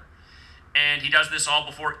 44. And he does this all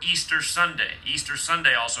before Easter Sunday. Easter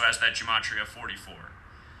Sunday also has that gematria of 44.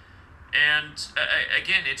 And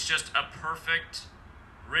again, it's just a perfect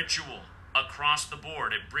ritual across the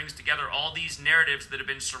board. It brings together all these narratives that have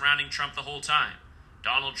been surrounding Trump the whole time.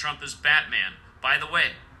 Donald Trump is Batman. By the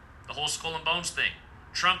way, the whole Skull and Bones thing.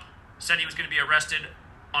 Trump said he was going to be arrested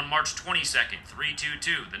on March 22nd,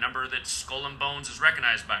 322, the number that Skull and Bones is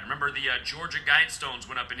recognized by. Remember, the Georgia Guidestones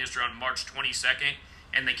went up in history on March 22nd,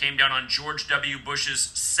 and they came down on George W. Bush's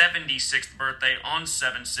 76th birthday on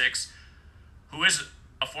 7/6, who is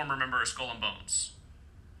a former member of Skull and Bones.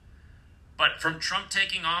 But from Trump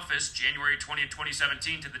taking office January 20th,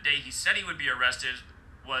 2017 to the day he said he would be arrested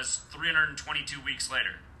was 322 weeks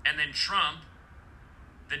later. And then Trump,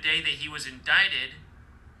 the day that he was indicted,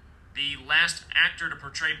 the last actor to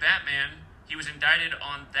portray Batman, he was indicted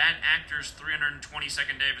on that actor's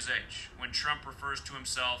 322nd day of his age, when Trump refers to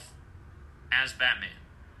himself as Batman.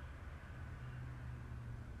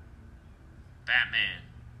 Batman.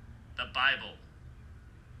 The Bible.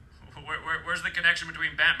 Where's the connection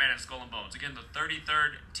between Batman and Skull and Bones? Again, the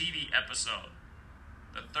 33rd TV episode.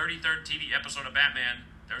 The 33rd TV episode of Batman,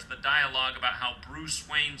 there's the dialogue about how Bruce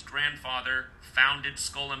Wayne's grandfather founded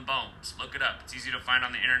Skull and Bones. Look it up. It's easy to find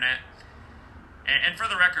on the internet. And for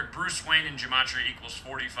the record, Bruce Wayne in gematria equals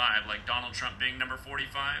 45, like Donald Trump being number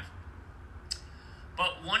 45.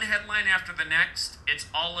 But one headline after the next, it's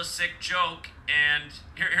all a sick joke. And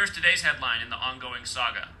here's today's headline in the ongoing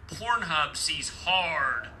saga. Pornhub sees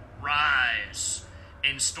hard rise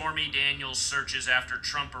in Stormy Daniels' searches after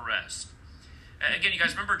Trump arrest. Again, you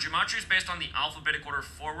guys remember, gematria is based on the alphabetic order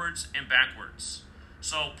forwards and backwards.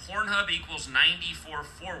 So Pornhub equals 94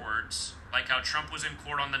 forwards, like how Trump was in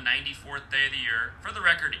court on the 94th day of the year. For the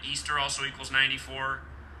record, Easter also equals 94,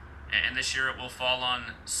 and this year it will fall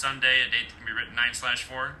on Sunday, a date that can be written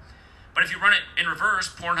 9/4. But if you run it in reverse,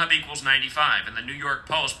 Pornhub equals 95, and the New York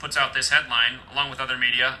Post puts out this headline, along with other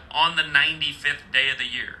media, on the 95th day of the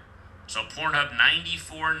year. So Pornhub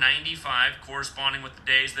 94, 95, corresponding with the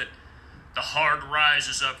days that the hard rise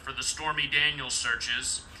is up for the Stormy Daniels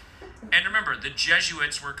searches. And remember, the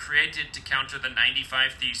Jesuits were created to counter the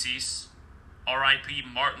 95 Theses. R.I.P.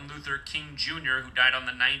 Martin Luther King Jr., who died on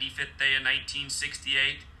the 95th day of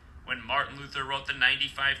 1968, when Martin Luther wrote the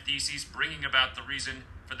 95 Theses, bringing about the reason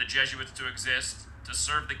for the Jesuits to exist, to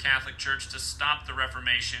serve the Catholic Church, to stop the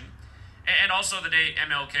Reformation. And also the day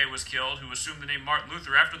MLK was killed, who assumed the name Martin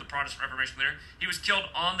Luther after the Protestant Reformation there. He was killed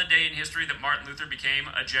on the day in history that Martin Luther became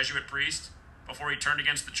a Jesuit priest before he turned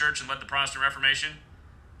against the church and led the Protestant Reformation.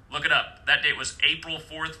 Look it up. That date was April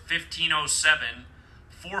 4th, 1507,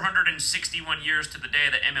 461 years to the day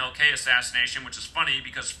of the MLK assassination, which is funny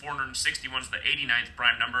because 461 is the 89th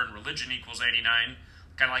prime number and religion equals 89,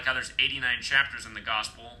 kind of like how there's 89 chapters in the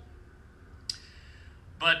gospel.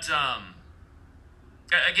 But,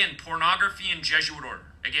 again, pornography and Jesuit order.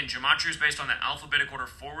 Again, gematria is based on the alphabetic order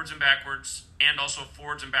forwards and backwards, and also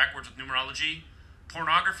forwards and backwards with numerology.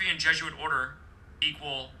 Pornography and Jesuit order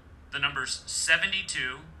equal the numbers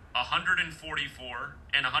 72, 144,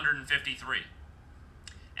 and 153.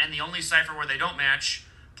 And the only cipher where they don't match,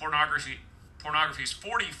 pornography is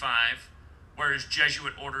 45, whereas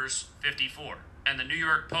Jesuit order's 54. And the New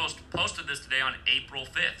York Post posted this today on April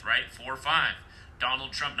 5th, right? 4-5.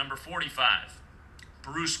 Donald Trump number 45.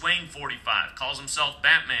 Bruce Wayne 45, calls himself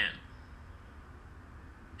Batman.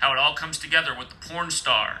 How it all comes together with the porn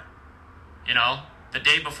star. You know, the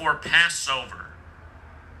day before Passover.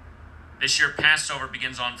 This year Passover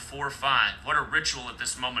begins on 4-5. What a ritual at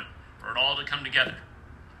this moment for it all to come together.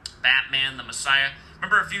 Batman, the Messiah.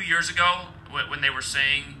 Remember a few years ago when they were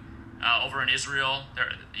saying over in Israel,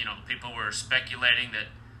 people were speculating that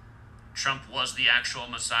Trump was the actual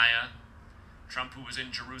Messiah. Trump who was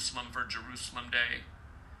in Jerusalem for Jerusalem Day.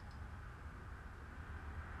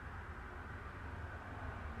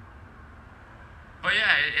 But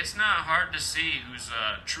yeah, it's not hard to see who's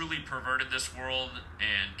truly perverted this world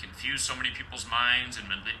and confused so many people's minds and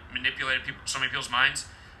manipulated so many people's minds.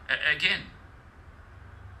 Again,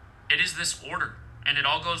 it is this order. And it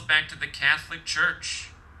all goes back to the Catholic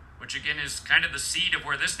Church, which again is kind of the seed of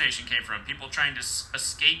where this nation came from. People trying to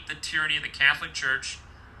escape the tyranny of the Catholic Church,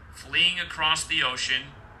 fleeing across the ocean,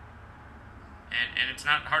 and it's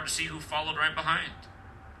not hard to see who followed right behind.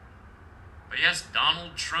 But yes,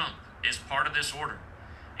 Donald Trump is part of this order.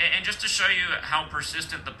 And just to show you how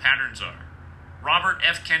persistent the patterns are, Robert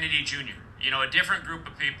F. Kennedy Jr., a different group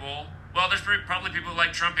of people. Well, there's probably people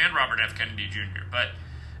like Trump and Robert F. Kennedy Jr., but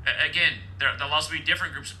again, there'll also be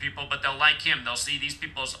different groups of people, but they'll like him. They'll see these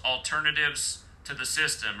people as alternatives to the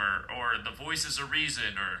system, or the voices of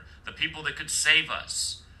reason, or the people that could save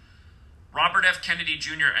us. Robert F. Kennedy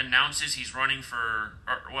Jr. announces he's running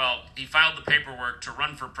he filed the paperwork to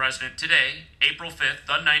run for president today, April 5th,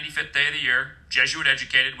 the 95th day of the year, Jesuit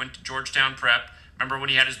educated, went to Georgetown Prep. Remember when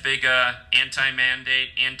he had his big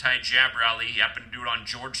anti-mandate, anti-jab rally? He happened to do it on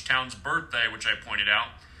Georgetown's birthday, which I pointed out.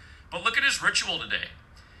 But look at his ritual today.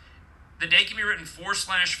 The day can be written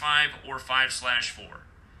 4/5 or 5/4.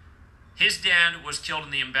 His dad was killed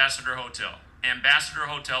in the Ambassador Hotel. Ambassador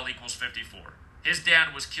Hotel equals 54. His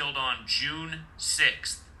dad was killed on June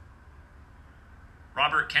 6th.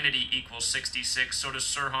 Robert Kennedy equals 66. So does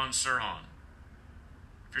Sirhan Sirhan.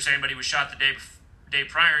 If you're saying anybody was shot the day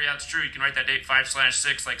prior, yeah, it's true. You can write that date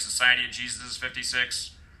 5/6, like Society of Jesus is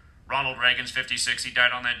 56. Ronald Reagan's 56. He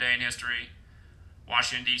died on that day in history.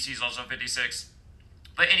 Washington, D.C. is also 56.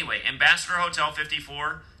 But anyway, Ambassador Hotel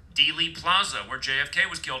 54. Dealey Plaza, where JFK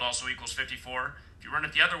was killed, also equals 54. If you run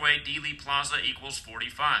it the other way, Dealey Plaza equals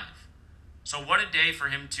 45. So what a day for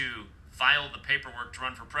him to file the paperwork to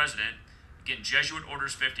run for president. Again, Jesuit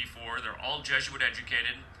orders 54. They're all Jesuit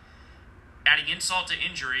educated. Adding insult to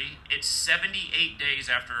injury, it's 78 days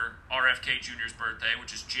after RFK Jr.'s birthday,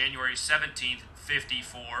 which is January 17th,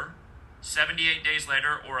 54. 78 days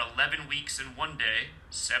later, or 11 weeks in one day.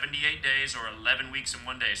 78 days or 11 weeks in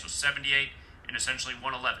one day. So 78 and essentially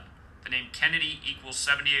 111. The name Kennedy equals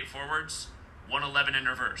 78 forwards, 111 in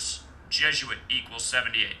reverse. Jesuit equals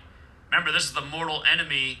 78. Remember, this is the mortal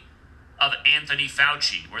enemy of Anthony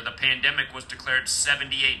Fauci, where the pandemic was declared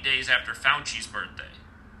 78 days after Fauci's birthday.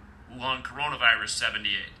 Wuhan coronavirus,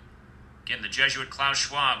 78. Again, the Jesuit Klaus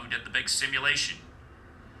Schwab, who did the big simulation.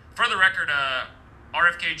 For the record,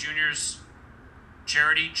 RFK Jr.'s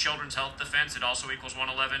charity, Children's Health Defense, it also equals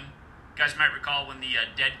 111. You guys might recall when the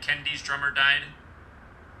Dead Kennedys drummer died.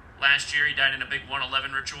 Last year, he died in a big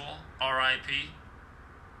 111 ritual, R.I.P.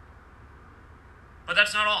 But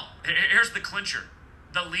that's not all. Here's the clincher.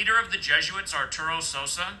 The leader of the Jesuits, Arturo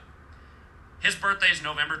Sosa, his birthday is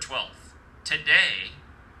November 12th. Today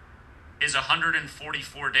is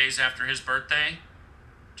 144 days after his birthday.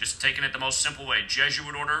 Just taking it the most simple way.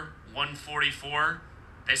 Jesuit order, 144.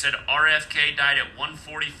 They said RFK died at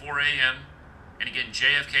 1:44 a.m. And again,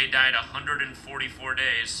 JFK died 144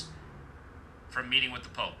 days from meeting with the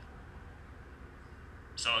Pope.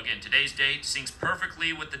 So again, today's date syncs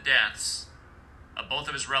perfectly with the deaths of both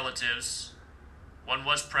of his relatives, One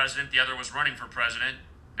was president, the other was running for president.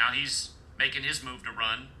 Now he's making his move to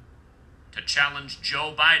run, to challenge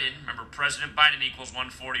Joe Biden. Remember, President Biden equals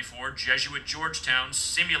 144. Jesuit Georgetown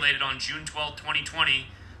simulated on June 12, 2020,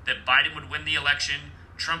 that Biden would win the election,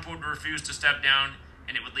 Trump would refuse to step down,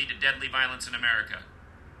 and it would lead to deadly violence in America.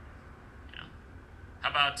 You know? How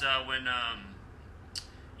about when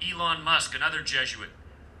Elon Musk, another Jesuit,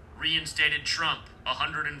 reinstated Trump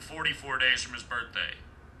 144 days from his birthday?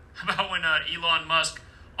 How about when Elon Musk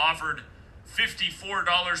offered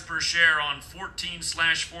 $54 per share on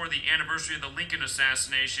 14/4, the anniversary of the Lincoln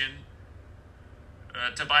assassination,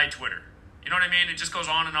 to buy Twitter? You know what I mean? It just goes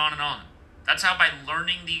on and on and on. That's how, by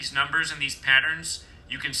learning these numbers and these patterns,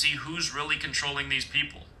 you can see who's really controlling these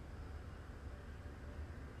people.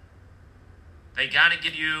 They got to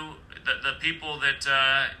give you the people that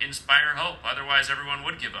inspire hope. Otherwise, everyone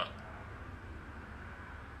would give up.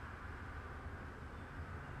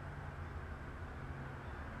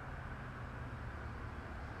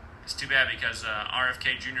 It's too bad because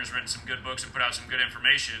RFK Jr. has written some good books and put out some good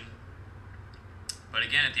information. But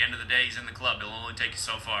again, at the end of the day, he's in the club. He'll only take you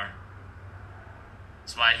so far.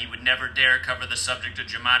 That's why he would never dare cover the subject of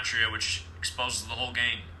gematria, which exposes the whole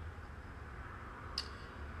game.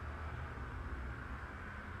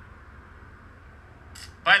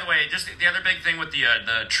 By the way, just the other big thing with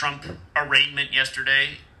the Trump arraignment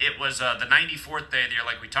yesterday, it was the 94th day of the year,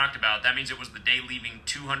 like we talked about. That means it was the day leaving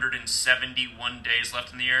 271 days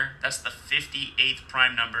left in the year. That's the 58th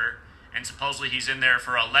prime number, and supposedly he's in there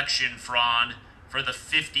for election fraud for the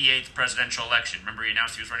 58th presidential election. Remember, he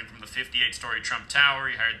announced he was running from the 58-story Trump Tower.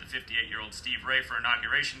 He hired the 58-year-old Steve Ray for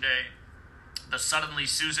Inauguration Day. The Suddenly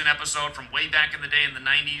Susan episode from way back in the day in the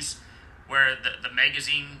 90s, where the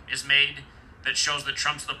magazine is made that shows that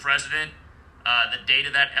Trump's the president. The date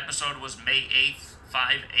of that episode was May 8th,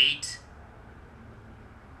 5/8.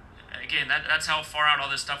 Again, that's how far out all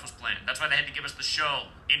this stuff was planned. That's why they had to give us the show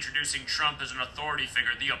introducing Trump as an authority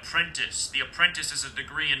figure, The Apprentice. The Apprentice is a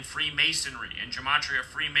degree in Freemasonry. In gematria,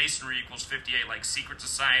 Freemasonry equals 58, like secret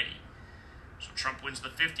society. So Trump wins the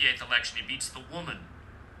 58th election. He beats the woman.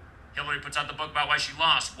 Hillary puts out the book about why she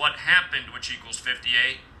lost. What happened, which equals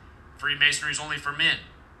 58. Freemasonry is only for men.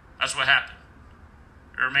 That's what happened.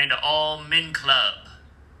 It remained an all-men club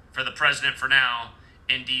for the president for now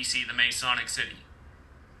in D.C., the Masonic city.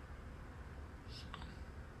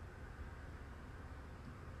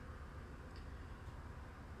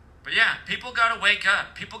 But yeah, people got to wake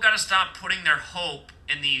up. People got to stop putting their hope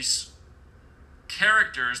in these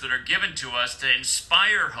characters that are given to us to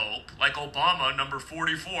inspire hope, like Obama, number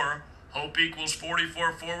 44. Hope equals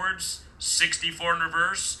 44 forwards, 64 in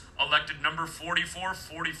reverse. Elected number 44,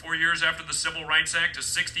 44 years after the Civil Rights Act is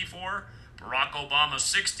 64. Barack Obama,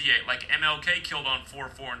 68, like MLK killed on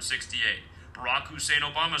 4/4 in 68. Barack Hussein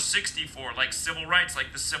Obama, 64, like civil rights,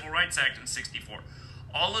 like the Civil Rights Act in 64.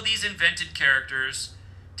 All of these invented characters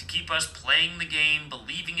to keep us playing the game,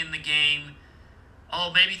 believing in the game.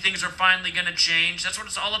 Oh, maybe things are finally going to change. That's what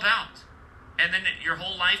it's all about. And then your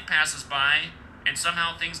whole life passes by, and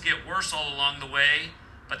somehow things get worse all along the way.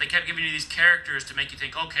 But they kept giving you these characters to make you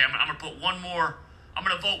think, okay, I'm going to put one more, I'm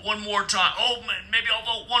going to vote one more time. Oh, maybe I'll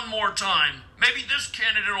vote one more time. Maybe this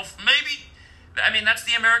candidate will, that's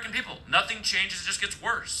the American people. Nothing changes, it just gets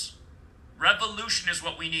worse. Revolution is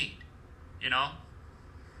what we need, you know?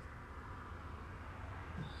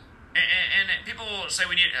 And people will say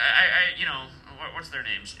we need, what's their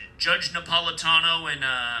names? Judge Napolitano and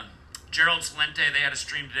Gerald Celente, they had a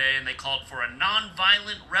stream today, and they called for a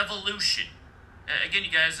nonviolent revolution. Again,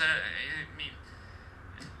 you guys,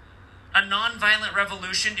 a nonviolent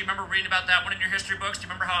revolution. Do you remember reading about that one in your history books? Do you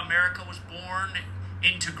remember how America was born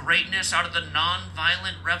into greatness out of the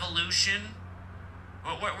nonviolent revolution?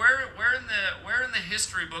 Where in the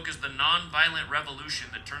history book is the nonviolent revolution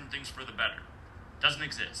that turned things for the better? Doesn't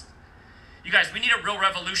exist. You guys, we need a real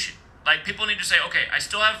revolution. Like, people need to say, okay, I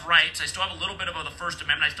still have rights. I still have a little bit of the First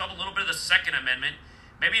Amendment. I still have a little bit of the Second Amendment.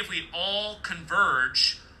 Maybe if we all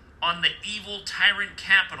converge on the evil tyrant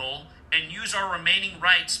capital and use our remaining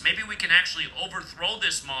rights, maybe we can actually overthrow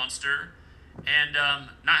this monster and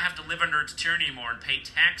not have to live under its tyranny anymore and pay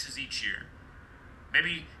taxes each year.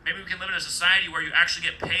 Maybe we can live in a society where you actually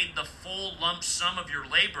get paid the full lump sum of your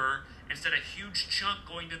labor instead of a huge chunk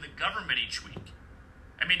going to the government each week.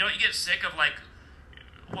 I mean, don't you get sick of, like,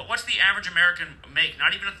 what's the average American make?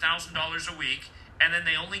 Not even $1,000 a week, and then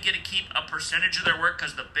they only get to keep a percentage of their work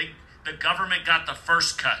because the government got the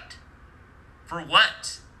first cut. For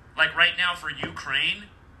what? Like right now for Ukraine?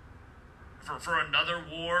 For another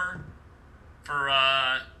war? For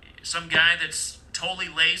some guy that's totally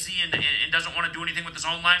lazy and doesn't want to do anything with his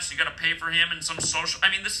own life, so you got to pay for him and some social.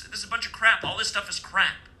 I mean, this is a bunch of crap. All this stuff is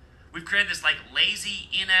crap. We've created this like lazy,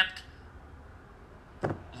 inept,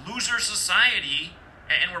 loser society,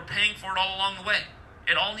 and we're paying for it all along the way.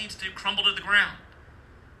 It all needs to crumble to the ground.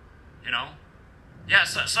 You know? Yeah,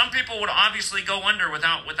 so some people would obviously go under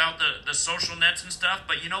without the social nets and stuff,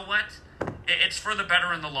 but you know what? It's for the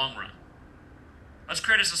better in the long run. Let's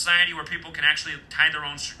create a society where people can actually tie their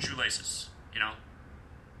own shoelaces, you know?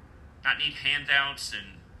 Not need handouts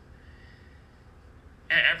and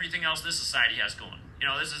everything else this society has going. You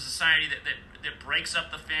know, this is a society that breaks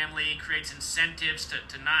up the family, creates incentives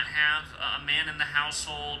to not have a man in the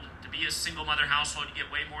household, to be a single mother household, you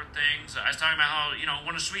get way more things. I was talking about how, you know,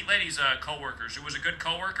 one of Sweet Lady's co-workers, who was a good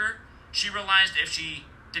co-worker, she realized if she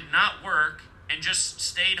did not work and just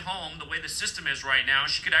stayed home the way the system is right now,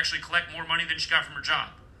 she could actually collect more money than she got from her job.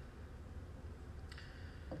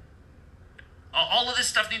 All of this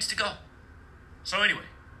stuff needs to go. So anyway,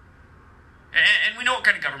 and we know what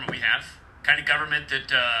kind of government we have. Kind of government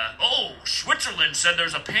that, Switzerland said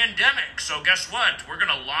there's a pandemic, so guess what? We're going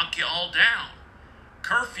to lock you all down.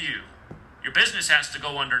 Curfew. Your business has to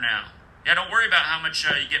go under now. Yeah, don't worry about how much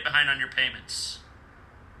you get behind on your payments.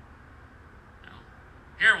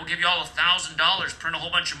 Here, we'll give you all $1,000, print a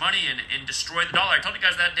whole bunch of money, and destroy the dollar. I told you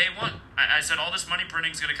guys that day one. I said all this money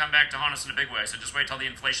printing is going to come back to haunt us in a big way. I said just wait till the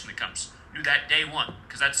inflation that comes. Do that day one,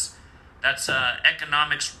 because that's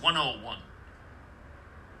economics 101.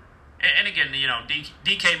 And again, you know,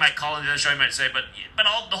 DK might call into the show, he might say, but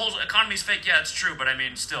the whole economy's fake. Yeah, it's true, but I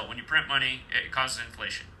mean, still, when you print money, it causes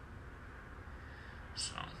inflation.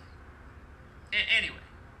 So, anyway.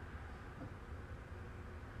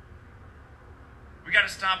 We got to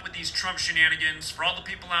stop with these Trump shenanigans. For all the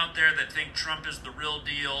people out there that think Trump is the real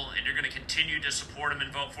deal and you're going to continue to support him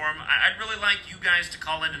and vote for him, I'd really like you guys to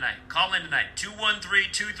call in tonight. Call in tonight,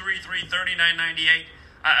 213-233-3998.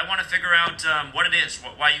 I want to figure out what it is,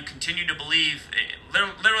 why you continue to believe,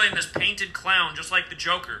 literally in this painted clown, just like the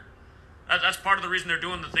Joker. That's part of the reason they're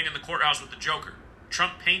doing the thing in the courthouse with the Joker.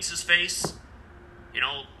 Trump paints his face, you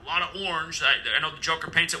know, a lot of orange. I know the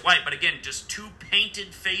Joker paints it white, but again, just two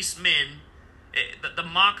painted face men. The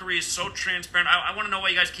mockery is so transparent. I want to know why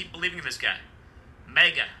you guys keep believing in this guy.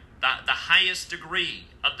 Mega, the highest degree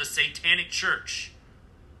of the satanic church.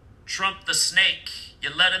 Trump the snake,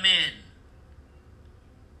 you let him in.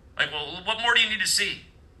 Like, well, what more do you need to see?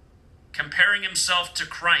 Comparing himself to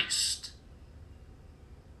Christ.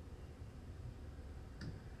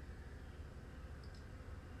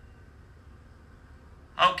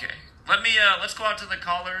 Okay, let's go out to the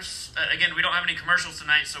callers. Again, we don't have any commercials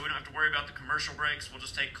tonight, so we don't have to worry about the commercial breaks. We'll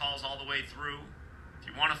just take calls all the way through. If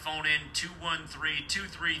you want to phone in,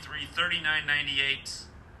 213-233-3998.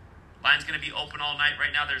 Line's going to be open all night.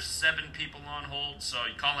 Right now, there's 7 people on hold, so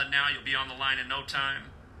you call in now, you'll be on the line in no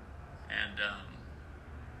time. And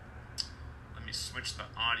let me switch the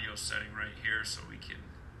audio setting right here so we can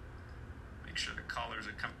make sure the callers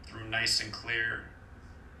are coming through nice and clear.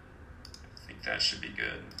 I think that should be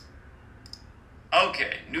good.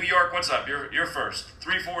 Okay, New York, what's up? You're first.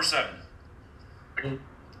 347.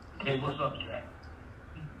 Hey, what's up, Jack?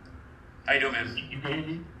 How you doing, man? You can hear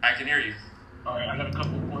me? I can hear you. All right, I got a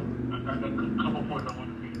couple points I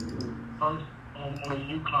want to make. First, on the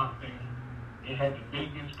UConn thing, it had the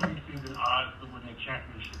biggest preseason odds to win the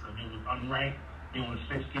championship because it was unranked. It was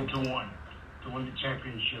 16-1 to win the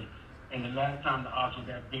championship. And the last time the odds were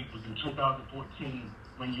that big was in 2014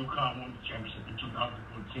 when UConn won the championship in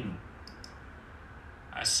 2014.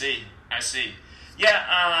 I see.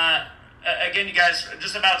 Yeah, again, you guys,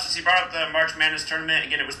 just about, since you brought up the March Madness tournament,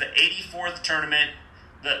 again, it was the 84th tournament.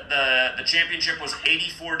 The championship was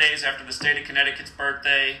 84 days after the state of Connecticut's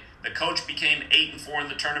birthday. The coach became 8-4 in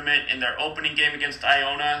the tournament. In their opening game against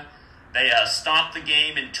Iona, they stopped the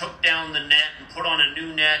game and took down the net and put on a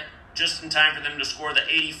new net just in time for them to score the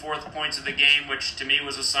 84th points of the game, which to me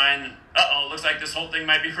was a sign, looks like this whole thing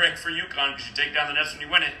might be rigged for UConn because you take down the nets when you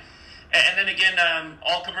win it. And then again,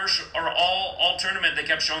 all tournament, they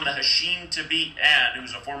kept showing the Hashim to beat ad,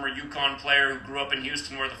 who's a former UConn player who grew up in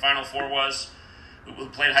Houston where the Final Four was, who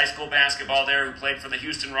played high school basketball there, who played for the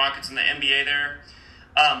Houston Rockets in the NBA there.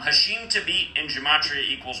 Hashim to beat in gematria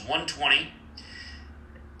equals 120.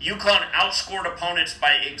 UConn outscored opponents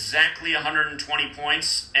by exactly 120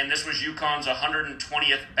 points, and this was UConn's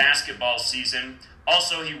 120th basketball season.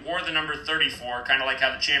 Also, he wore the number 34, kind of like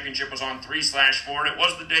how the championship was on 3/4, and it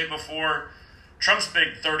was the day before Trump's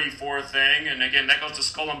big 34 thing, and again, that goes to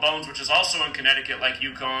Skull and Bones, which is also in Connecticut like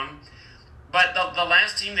UConn. But the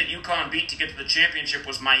last team that UConn beat to get to the championship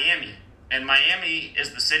was Miami, and Miami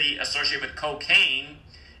is the city associated with cocaine,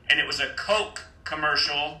 and it was a Coke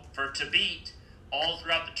commercial for To Beat all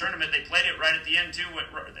throughout the tournament. They played it right at the end, too.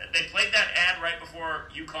 They played that ad right before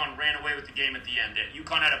UConn ran away with the game at the end.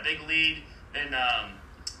 UConn had a big lead, then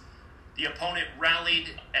the opponent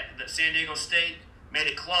rallied at the San Diego State, made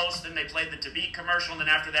it close, then they played the To Beat commercial, and then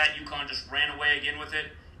after that, UConn just ran away again with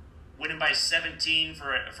it, winning by 17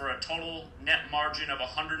 for a total net margin of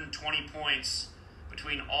 120 points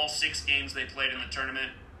between all 6 games they played in the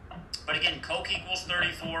tournament. But again, Coke equals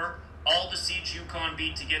 34. All the seeds UConn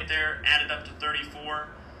beat to get there added up to 34.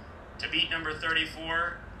 To beat number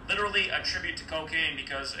 34, literally a tribute to cocaine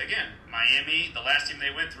because, again, Miami, the last team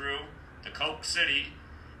they went through, the Coke City,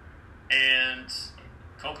 and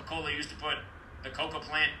Coca-Cola used to put the coca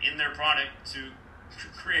plant in their product to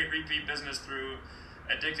create repeat business through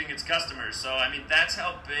addicting its customers. So, I mean, that's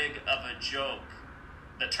how big of a joke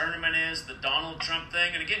the tournament is, the Donald Trump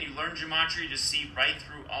thing. And again, you learn gematria, you just see right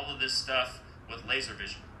through all of this stuff with laser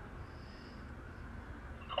vision.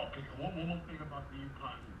 Okay, one more thing about the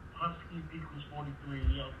UConn. Huskies equals 43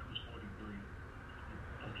 and Yelp equals 43.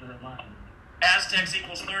 That's a reminder. Aztecs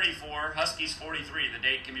equals 34, Huskies 43. The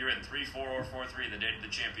date can be written 3-4 or 4-3, the date of the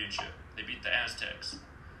championship. They beat the Aztecs.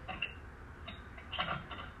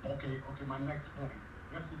 Okay, my next point.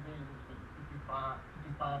 Yesterday was the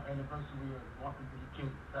 55th anniversary of Martin Luther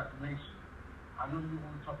King's assassination. I know you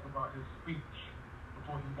want to talk about his speech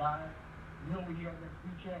before he died. You know where he had that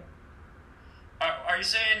speech at? Are you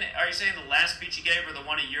saying the last speech he gave or the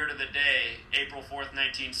one a year to the day, April 4th,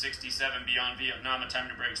 1967, Beyond Vietnam, A Time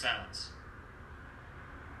to Break Silence?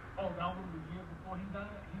 Oh, that was the year before he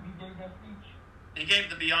died? He gave that speech? He gave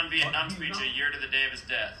the Beyond Vietnam speech a year to the day of his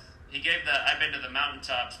death. He gave the I've Been to the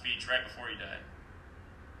Mountaintop speech right before he died.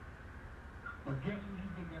 But guess who he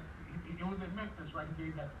gave that speech? It was in Memphis, right? He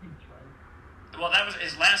gave that speech, right? Well, that was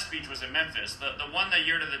his last speech was in Memphis. The one the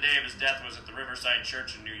year to the day of his death was at the Riverside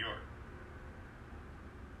Church in New York.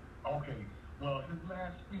 Okay, well, his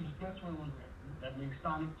last speech, guess where was that? That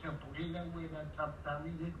Masonic Temple. Isn't that where that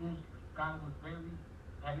Tyree Nichols guy was buried?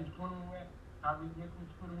 At his funeral at? Tyree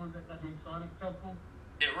Nichols' funeral was at that Masonic Temple?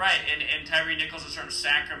 Yeah, right, and Tyree Nichols is from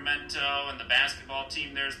Sacramento, and the basketball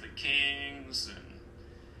team there's the Kings, and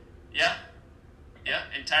yeah,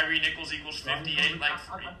 and Tyree Nichols equals 58 like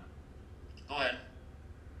free. Go ahead.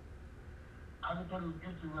 I just thought it was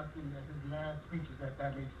interesting that his last speech is at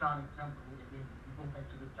that Masonic Temple, and then you go back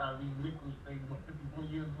to the Tyree Nichols thing, 54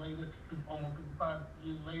 years later, almost 55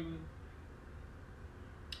 years later.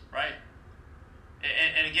 Right.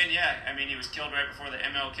 And again, yeah, I mean, he was killed right before the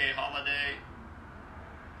MLK holiday.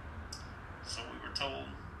 So we were told,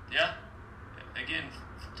 yeah. Again,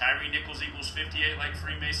 Tyree Nichols equals 58 like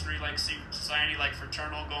Freemasonry, like secret society, like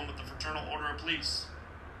fraternal, going with the Fraternal Order of Police.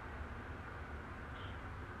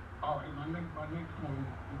 Oh, and my next point,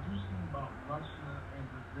 did you see about Russia and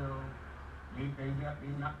Brazil? They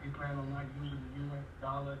plan on not using the U.S.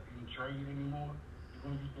 dollar in trade anymore.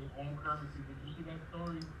 They're going to use their own currency. Did you see that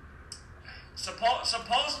story?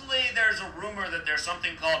 Supposedly there's a rumor that there's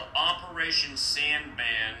something called Operation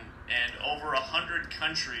Sandman, and over 100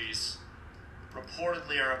 countries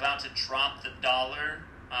reportedly are about to drop the dollar.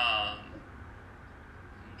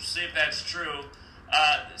 See if that's true.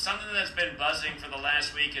 Something that's been buzzing for the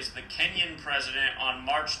last week is the Kenyan president on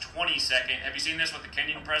March 22nd. Have you seen this, what the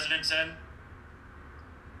Kenyan president said?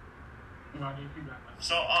 No, I didn't see that.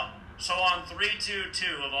 So on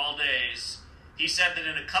 3/2/2 of all days, he said that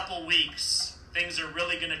in a couple weeks, things are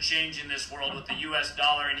really going to change in this world with the U.S.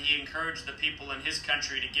 dollar, and he encouraged the people in his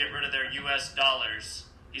country to get rid of their U.S. dollars.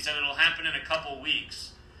 He said it'll happen in a couple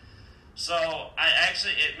weeks. So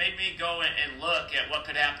it made me go and look at what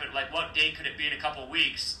could happen, like what day could it be in a couple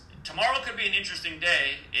weeks. Tomorrow could be an interesting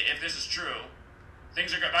day if this is true.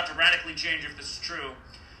 Things are about to radically change if this is true.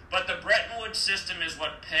 But the Bretton Woods system is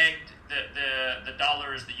what pegged the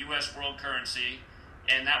dollar as the U.S. world currency,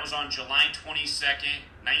 and that was on July 22nd,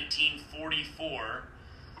 1944.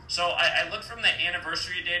 So I looked from the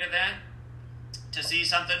anniversary date of that to see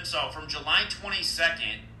something. So from July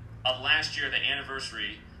 22nd of last year, the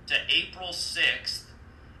anniversary, to April 6th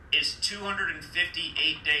is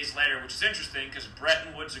 258 days later, which is interesting because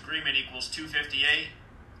Bretton Woods Agreement equals 258.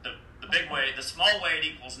 The big way, the small way, it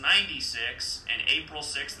equals 96, and April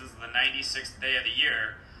 6th is the 96th day of the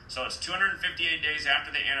year. So it's 258 days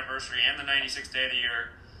after the anniversary and the 96th day of the year.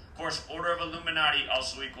 Of course, Order of Illuminati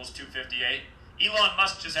also equals 258. Elon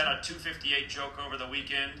Musk just had a 258 joke over the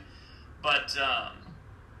weekend. But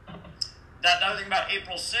the other thing about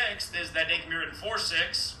April 6th is that day can be written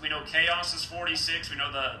 4-6. We know chaos is 46. We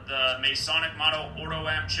know the Masonic motto, Ordo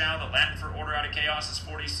Ab Chao, the Latin for order out of chaos, is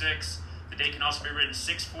 46. The day can also be written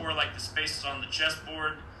 6-4, like the spaces on the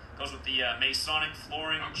chessboard. Goes with the Masonic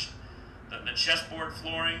flooring, the chessboard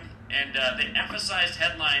flooring. And the emphasized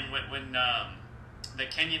headline when the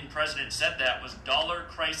Kenyan president said that was "dollar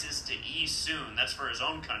crisis to ease soon." That's for his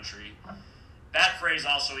own country. That phrase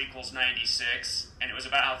also equals 96, and it was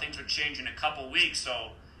about how things would change in a couple weeks.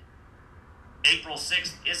 So April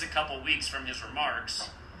 6th is a couple weeks from his remarks.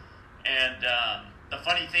 And the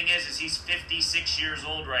funny thing is he's 56 years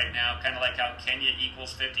old right now, kind of like how Kenya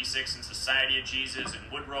equals 56 in Society of Jesus, and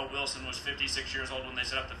Woodrow Wilson was 56 years old when they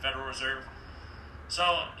set up the Federal Reserve.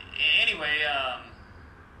 So anyway,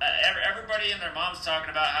 everybody and their mom's talking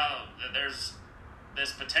about how there's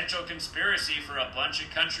this potential conspiracy for a bunch of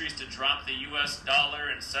countries to drop the U.S. dollar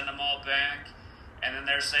and send them all back. And then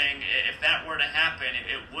they're saying if that were to happen,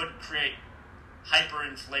 it would create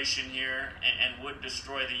hyperinflation here and would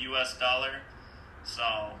destroy the U.S. dollar.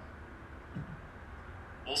 So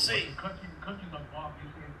we'll see. Countries like Bob, you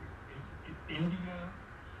said it's India,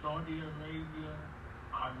 Saudi Arabia,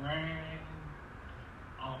 Iran,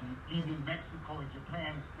 even Mexico and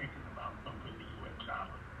Japan is thinking about something the U.S.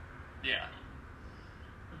 dollar. Yeah.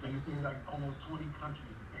 And it seems like almost 20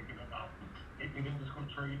 countries are thinking about it. They're just going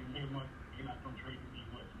to trade in their money. You're not going to trade in the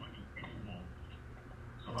U.S. money anymore.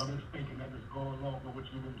 So others thinking that it's going along with what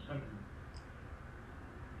you've been saying.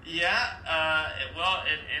 Yeah,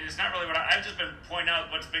 and it's not really what I've just been pointing out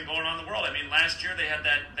what's been going on in the world. I mean, last year they had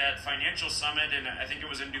that financial summit, and I think it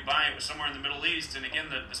was in Dubai. It was somewhere in the Middle East. And again,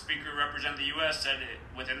 the speaker who represented the U.S. said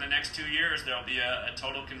within the next 2 years there'll be a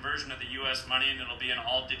total conversion of the U.S. money, and it'll be an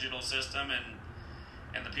all-digital system, and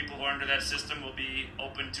the people who are under that system will be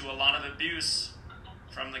open to a lot of abuse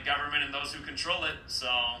from the government and those who control it. So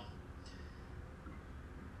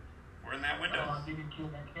we're in that window. I think they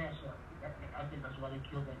killed that cash out. I think that's why they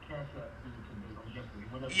killed that cash out.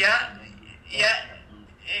 Yeah.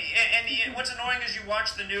 And what's annoying is you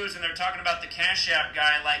watch the news and they're talking about the Cash App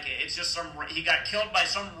guy like it's just he got killed by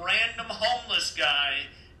some random homeless guy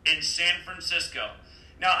in San Francisco.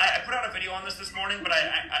 Now, I put out a video on this morning, but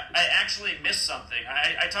I actually missed something.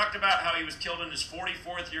 I talked about how he was killed in his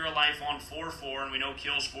 44th year of life on 4/4, and we know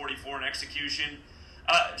kills 44 in execution.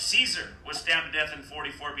 Caesar was stabbed to death in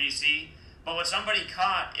 44 BC, but what somebody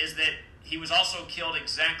caught is that he was also killed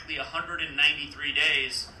exactly 193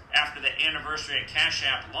 days after the anniversary of Cash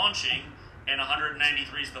App launching, and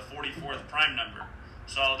 193 is the 44th prime number.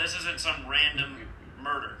 So this isn't some random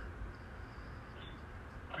murder.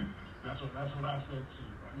 That's what I said too.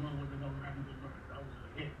 I know it was no random murder. That was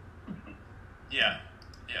a hit. Yeah.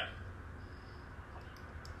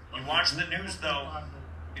 You watch the news though.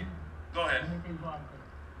 Go ahead.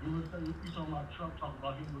 You talking about Trump talking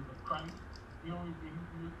about him was a Christ. He also said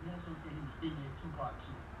he was beating a Tupac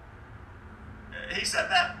too. He said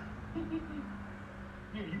that? Yeah,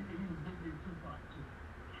 he was beating a Tupac too.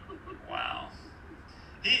 Wow.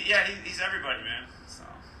 He's everybody, man. So.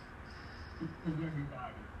 He's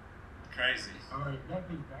everybody. Crazy. All right,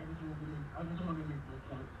 that's it. I just want to make those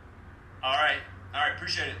points. All right.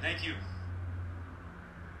 Appreciate it. Thank you.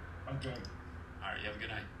 Okay. All right. You have a good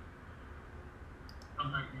night.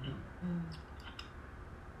 I'm like you do.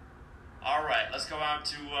 All right. Let's go out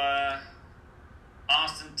to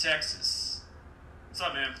Austin, Texas. What's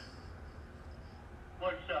up, man?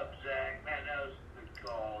 What's up, Zach? Man, that was a good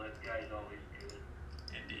call. That guy's always good.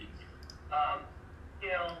 Indeed.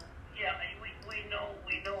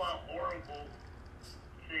 We know how horrible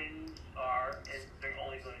things are, and they're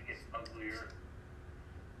only going to get uglier.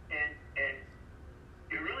 And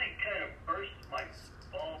it really kind of burst my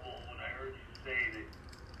bubble when I heard you say that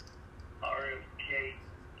RFK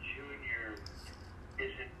Jr.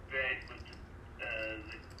 is in bed with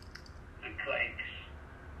the kikes.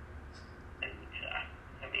 And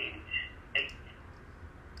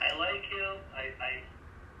I like him. I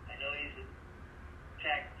know he's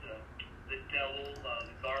attacked the devil, the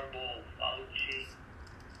garble Fauci,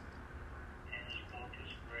 and his book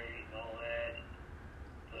is great and all that.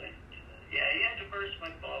 But he had to burst my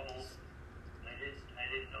bubble. I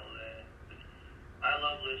didn't know that. But I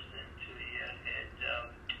love listening to you. And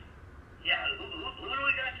who do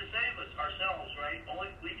we got to save us? Ourselves, right?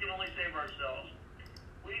 We can only save ourselves.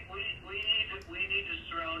 We need to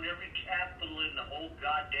surround every capital in the whole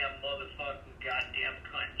goddamn motherfucking goddamn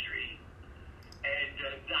country and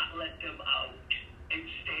not let them out and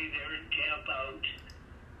stay there and camp out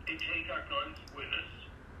and take our guns with us.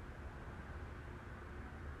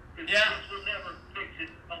 Yeah. This will never fix it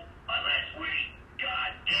unless we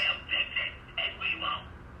goddamn fix it, and we won't,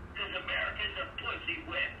 because Americans are pussy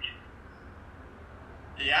whipped.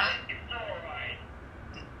 Yeah. Take your fluoride.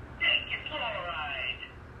 Take your fluoride.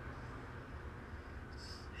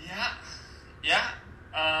 Yeah.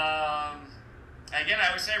 Again,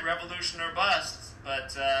 I say, revolution or bust.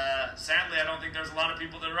 But sadly, I don't think there's a lot of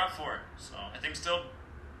people that are up for it. So I think still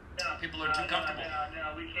people are too comfortable.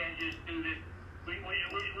 No, we can't just do this. We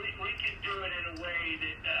can do it in a way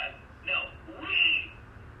that,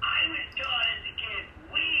 I was taught as a kid,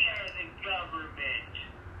 we are the government.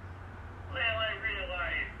 Well, I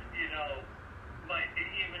realized,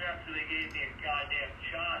 even after they gave me a goddamn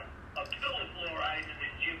shot of pill fluoride in the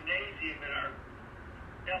gymnasium in our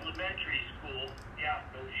elementary school, yeah,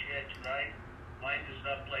 no shit, right? Lined us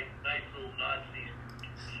up like nice little Nazis.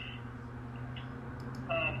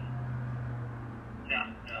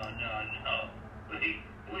 No.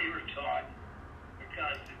 We were taught, the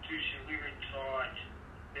Constitution, we were taught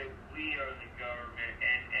that we are the government,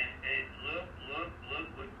 and look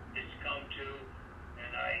what it's come to,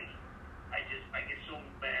 and I get so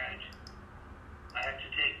mad. I have to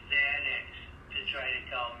take Xanax to try to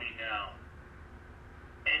calm me down,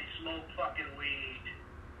 and smoke fucking weed,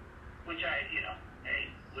 which hey,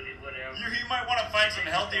 whatever. You might want to find some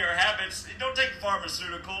healthier habits. Don't take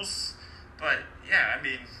pharmaceuticals. But, yeah, I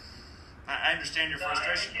mean, I understand your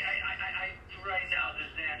frustration. I right now, the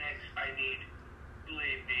Xanax I need,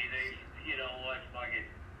 believe me, fuck it.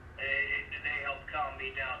 They help calm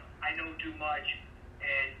me down. I know too much,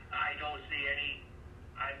 and I don't see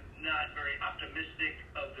I'm not very optimistic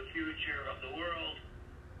of the future of the world.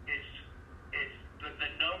 It's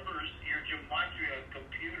the numbers, your gematria,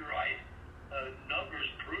 computerized numbers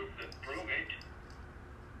prove it.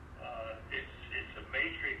 It's a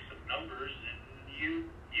matrix of numbers, and you've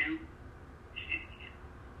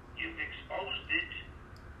exposed it.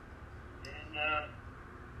 And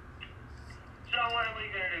so what are we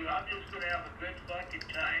gonna do? I'm just gonna have a good fucking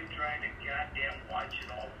time trying to goddamn watch it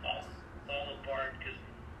all fall apart, because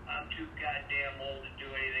I'm too goddamn old to do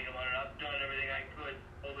anything about it. I've done everything I could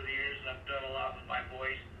over the years, and I've done a lot with my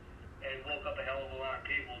voice, and woke up a hell of a lot of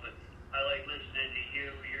people. But I like listening to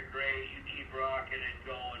you. You're great. You keep rocking and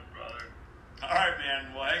going, brother. All right,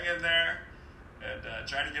 man. Well, hang in there and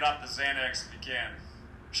try to get off the Xanax if you can.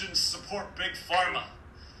 Shouldn't support Big Pharma.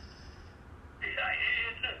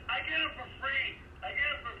 I get them for free.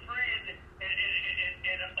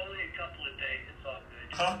 In only a couple of days. It's all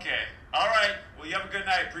good. Okay. All right. Well, you have a good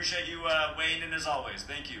night. Appreciate you weighing in as always.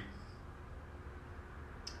 Thank you.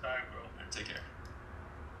 All right, bro. All right, take care.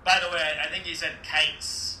 By the way, I think he said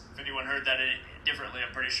kites. If anyone heard that differently,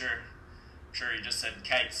 I'm pretty sure he just said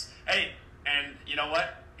kites. Hey, and you know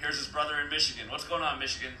what? Here's his brother in Michigan. What's going on,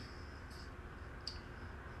 Michigan?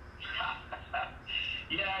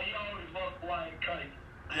 Yeah, he always loved flying kites.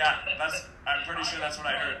 Yeah, I'm pretty sure that's what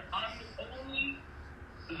I heard. I'm the only,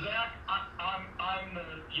 Zach, I'm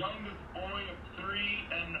the youngest boy of three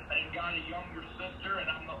and got a younger sister, and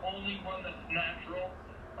I'm the only one that's natural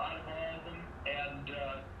out of all of them. And,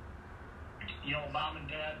 mom and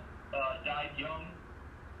dad died young,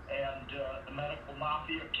 and the medical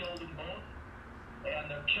mafia killed them both,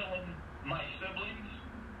 and they're killing my siblings.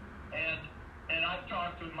 And I've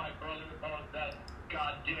talked to my brother about that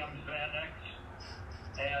goddamn Xanax,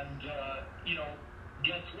 and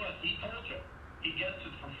guess what? He told you he gets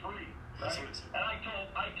it for free, right? And I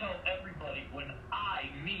tell everybody, when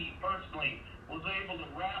me personally was able to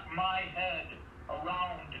wrap my head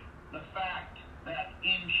around the fact that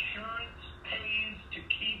insurance pays to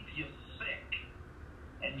keep you sick,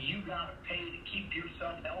 and you gotta pay to keep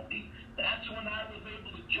yourself healthy, that's when I was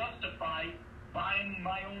able to justify buying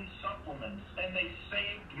my own supplements, and they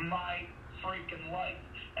saved my freaking life.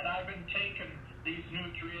 And I've been taking these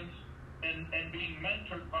nutrients and being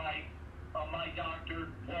mentored by my doctor,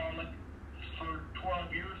 Wallach, for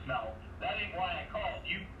 12 years now. That ain't why I called.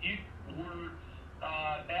 You were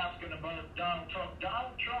asking about Donald Trump.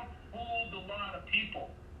 Donald Trump fooled a lot of people.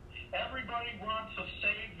 Everybody wants a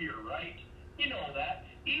savior, right? You know that.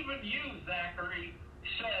 Even you, Zachary,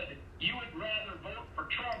 said you would rather vote for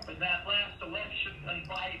Trump in that last election than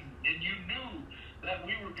Biden, and you knew that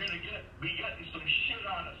we were going to be getting some shit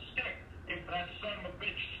on a stick if that son of a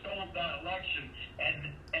bitch stole that election,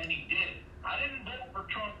 and he did. I didn't vote for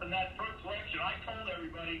Trump in that first election. I told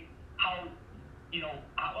everybody how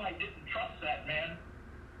I didn't trust that man.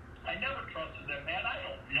 I never trusted that man. I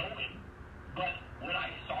don't know him, but when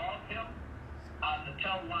I saw him on the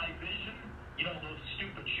television, those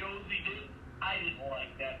stupid shows he did, I didn't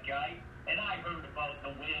like that guy. And I heard about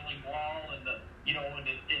the Wailing Wall and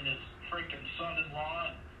and his freaking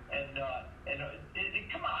son-in-law and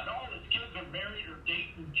come on, all his kids are married or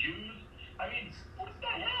dating Jews. I mean, what the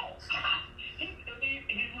hell?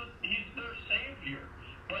 He's their savior.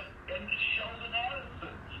 And Sheldon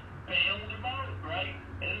Adelson bailed him out, right?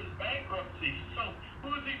 In his bankruptcy. So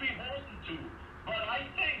who is he beholden to? But I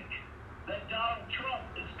think that Donald Trump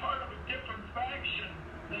is part of a different faction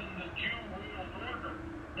than the Jew world order.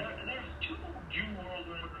 There's two Jew world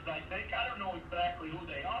orders, I think. I don't know exactly who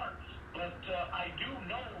they are, but I do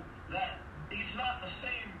know that he's not in the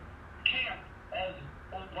same camp as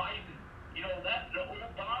Biden. You know, that the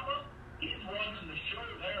Obama, he's running the show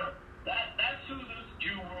there. That's who this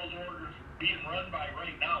Jew world order is being run by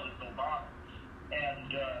right now, is Obama.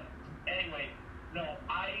 And anyway, no,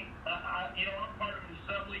 I I'm part of an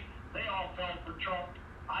assembly. They all fell for Trump.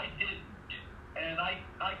 I didn't. And I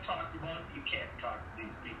talked about it. You can't talk to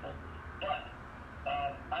these people. But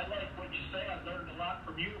I like what you say. I learned a lot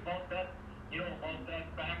from you about that, about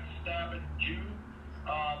that backstabbing Jew.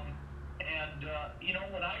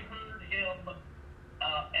 When I heard him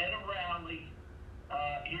at a rally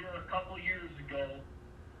here a couple years ago,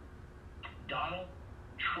 Donald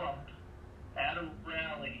Trump at a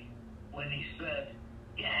rally, when he said,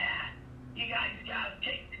 yeah, you guys got to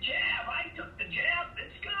take the jab. I took the jab.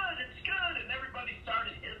 It's good. And everybody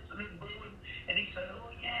started hissing and booing. And he said,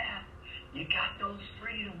 oh, yeah, you got those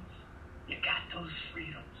freedoms.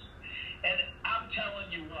 And I'm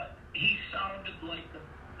telling you what, he sounded like the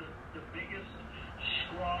biggest,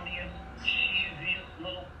 scrawniest, cheesiest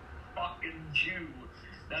little fucking Jew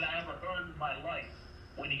that I ever heard in my life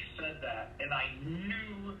when he said that. And I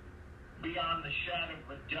knew beyond the shadow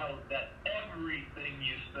of a doubt that everything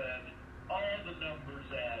you said, all the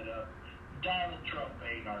numbers add up. Donald Trump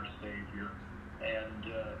ain't our savior. And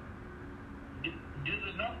do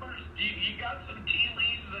the numbers, you got some tea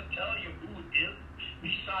leaves that tell you who it is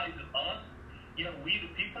besides us? We the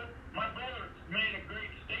people. My brother made a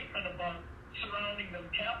great statement about surrounding them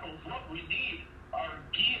capitals. What we need are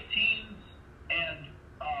guillotines and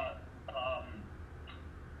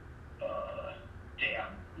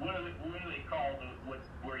what do they call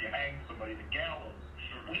where you hang somebody? The gallows.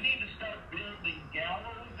 We need to start building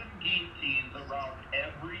gallows and guillotines around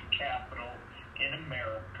every capital in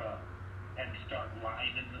America and start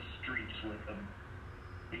lining the streets with them,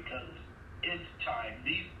 because it's time.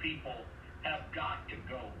 These people have got to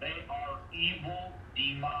go. They are evil,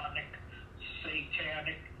 demonic,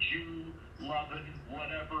 satanic, Jew-loving,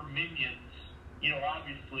 whatever minions.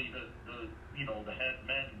 Obviously the head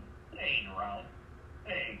men, they ain't around.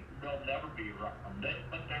 They'll never be around.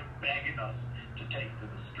 But they're begging us to take to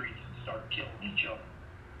the streets and start killing each other.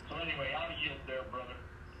 So anyway, I'll yield there, brother.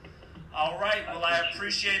 All right. Well, I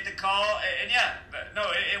appreciate the call. And yeah,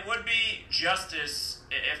 no, it would be justice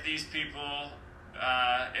if these people,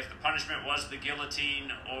 if the punishment was the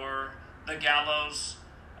guillotine or the gallows.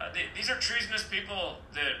 These are treasonous people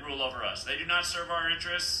that rule over us. They do not serve our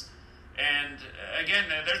interests. And again,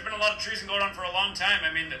 there's been a lot of treason going on for a long time.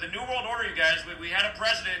 I mean, the New World Order, you guys, we had a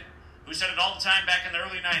president who said it all the time back in the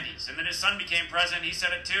early 90s. And then his son became president. He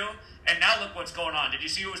said it too. And now look what's going on. Did you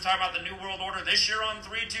see who was talking about the New World Order this year on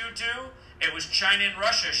 322? It was China and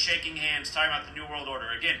Russia shaking hands talking about the New World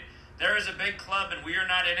Order. Again, there is a big club and we are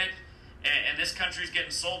not in it. And this country's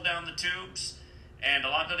getting sold down the tubes. And a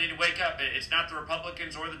lot of people need to wake up. It's not the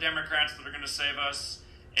Republicans or the Democrats that are going to save us.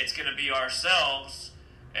 It's going to be ourselves.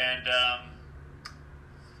 And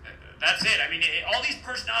that's it. I mean, all these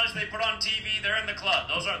personalities they put on TV, they're in the club.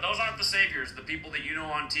 Those aren't the saviors, the people that you know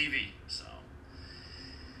on TV. So,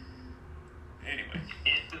 anyway.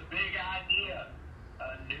 It's a big idea.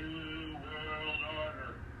 A new world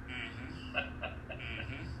order.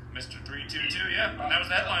 Mr. 322, yeah. And that was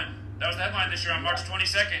the headline. That was the headline this year on March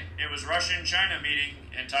 22nd. It was Russia and China meeting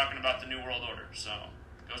and talking about the New World Order. So,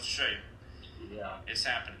 goes to show you. Yeah. It's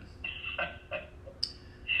happening.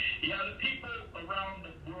 Yeah, the people around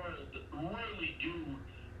the world really do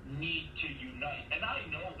need to unite. And I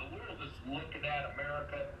know the world is looking at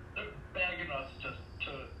America. They're begging us to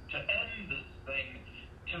end this thing,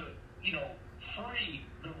 to, free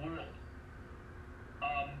the world.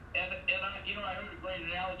 I heard a great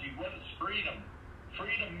analogy. What is freedom?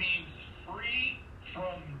 Freedom means free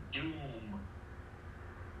from doom.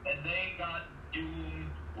 And they got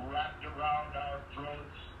doom wrapped around our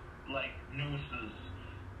throats like nooses.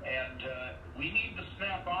 And we need to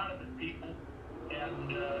snap out of it, people. And,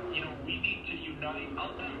 we need to unite.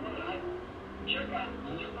 I'll tell you what, check out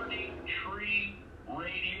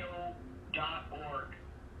libertytreeradio.org.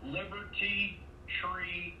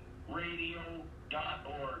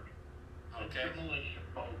 libertytreeradio.org. Okay. It's the militia,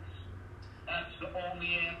 folks. That's the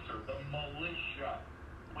only answer, the militia.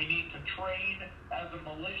 We need to train as a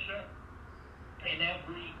militia in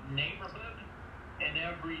every neighborhood, in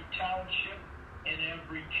every township, in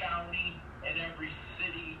every county, in every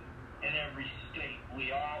city, in every state.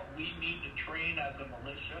 We need to train as a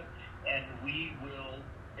militia, and we will,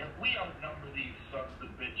 if we outnumber these sons of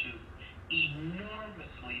bitches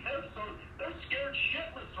enormously.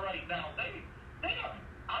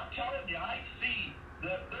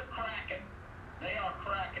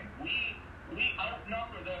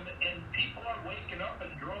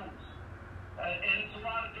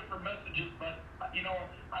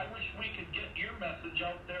 I wish we could get your message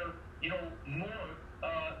out there, more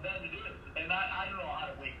than it is. And I don't know how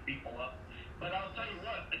to wake people up. But I'll tell you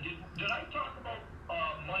what, did I talk about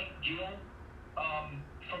Mike Gill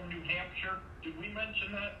from New Hampshire? Did we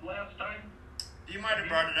mention that last time? You might have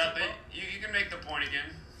brought it up. You can make the point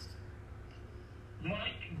again.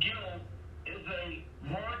 Mike Gill is a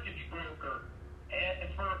mortgage broker and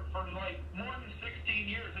for like more than 16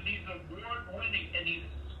 years, and he's award-winning, and he's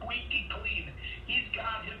squeaky clean. He's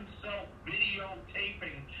got himself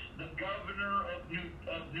videotaping the governor of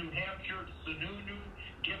New Hampshire, Sununu,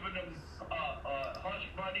 giving him hush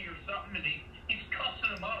money or something, and he's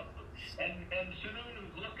cussing him out. And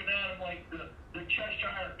Sununu's looking at him like the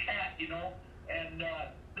Cheshire Cat, And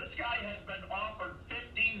this guy has been offered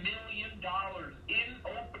 $50 million in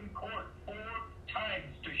open court 4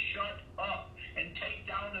 times to shut up and take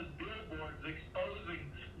down his billboards exposing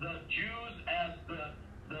the Jews as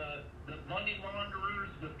the money launderers,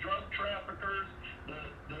 the drug traffickers,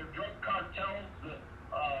 the drug cartels, the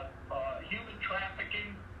human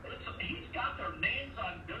trafficking. He's got their names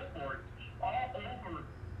on billboards all over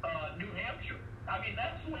New Hampshire. I mean,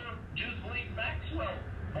 that's where Ghislaine Maxwell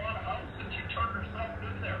bought a house and she turned herself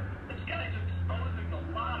in there. This guy's exposing a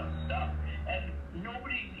lot of stuff, and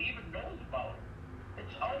nobody even knows about it.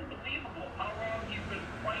 It's unbelievable how long he's been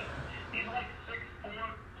fighting. He's like 6'4",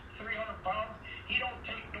 300 pounds. He don't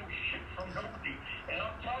take no shit from nobody. And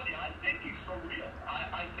I'm telling you, I think he's for real.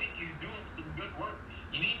 I think he's doing some good work.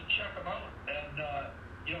 You need to check him out, and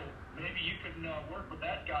maybe you can work with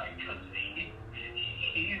that guy, because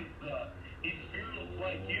he's fearless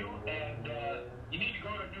like you, and you need to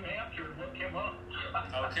go to New Hampshire and look him up.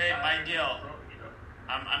 Okay, Mike Gill.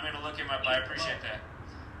 I'm going to look him up. I appreciate that.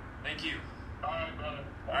 Thank you. All right, brother.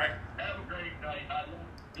 All right. Have a great night.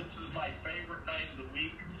 This is my favorite night of the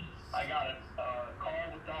week. I got a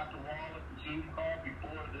call with Dr. Wall at the Zoom call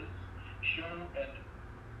before this show, and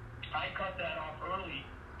I cut that off early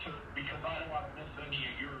because I don't want to miss any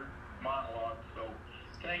of your monologues. So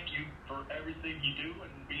thank you for everything you do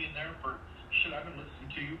and being there for. I've been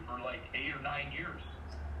listening to you for like 8 or 9 years.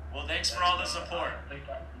 Well, thanks for all the support.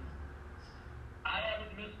 I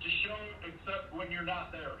haven't missed a show except when you're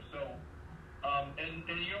not there. So, and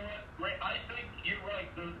you know what? I think you're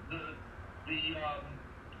right. The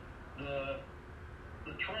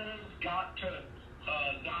trolls got to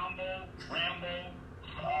Rambo,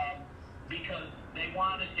 because they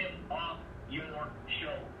wanted him off your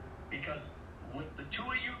show, because with the two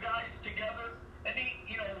of you guys together. And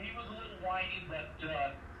he was a little whiny, but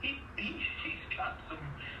he's got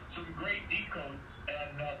some great decodes.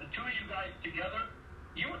 And the two of you guys together,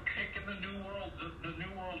 you were kicking the New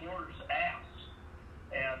World Order's ass.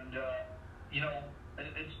 And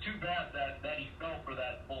it's too bad that he fell for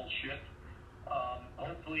that bullshit.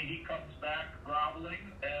 Hopefully he comes back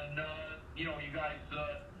groveling, and you guys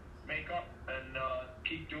make up and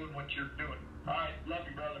keep doing what you're doing. All right, love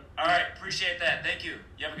you, brother. All right, appreciate that. Thank you.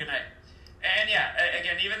 You have a good night. And yeah,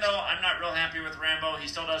 again, even though I'm not real happy with Rambo, he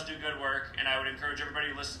still does do good work, and I would encourage everybody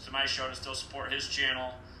who listens to my show to still support his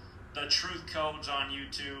channel, The Truth Codes on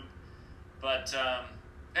YouTube. But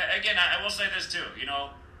again, I will say this too,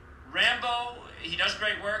 Rambo, he does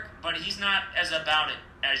great work, but he's not as about it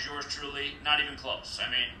as yours truly, not even close. I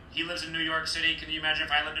mean, he lives in New York City. Can you imagine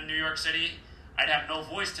if I lived in New York City? I'd have no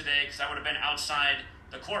voice today because I would have been outside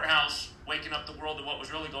the courthouse waking up the world to what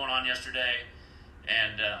was really going on yesterday.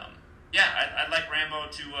 And I'd like Rambo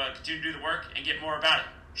to continue to do the work and get more about it.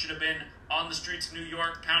 Should have been on the streets of New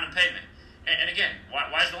York, pounding pavement. And again,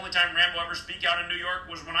 why is the only time Rambo ever speak out in New York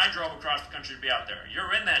was when I drove across the country to be out there.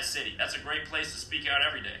 You're in that city. That's a great place to speak out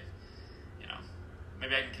every day.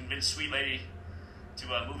 Maybe I can convince Sweet Lady to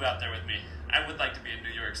move out there with me. I would like to be in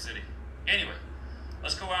New York City. Anyway,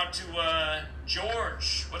 let's go out to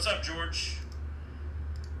George. What's up, George?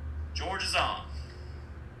 George is on.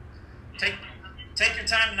 Take your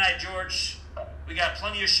time tonight, George. We got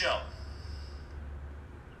plenty of show.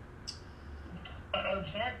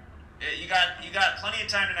 Sorry? Yeah, you got plenty of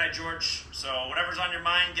time tonight, George. So whatever's on your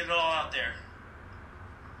mind, get it all out there.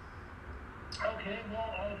 Okay,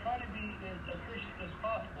 well, I'll try to be as efficient as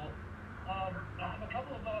possible. I have a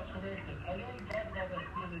couple of observations. I know you talked about this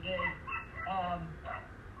the other day,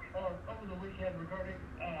 or over the weekend, regarding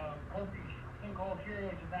so-called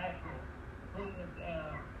heroes of Nashville. President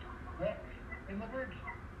Rex Immigrant.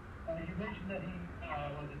 You mentioned that he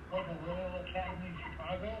was a Royal Academy in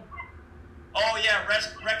Chicago. Oh yeah,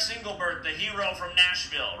 Rex Engelbert, the hero from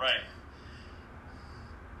Nashville, right?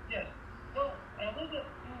 Yes. Well, I know that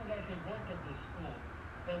you guys have worked at this school.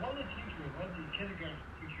 But one of the kindergarten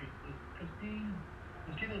teachers is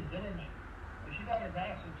Christina Zimmerman. She got her a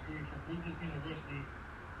master's degree from Regis University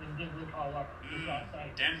in Denver, Colorado. Just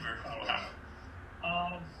outside Denver. Colorado.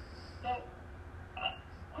 Wow.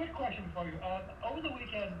 Quick question for you. Over the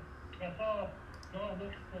weekend, I saw John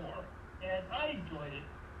Wick 4, and I enjoyed it.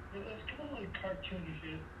 It was completely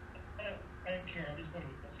cartoonish. I didn't care. I just wanted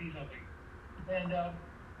to see something. And,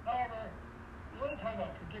 however, we want to talk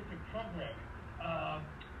about predictive programming.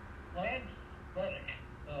 Lance Reddick,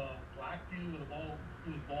 the black dude with a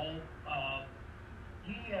bald,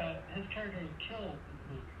 his character was killed in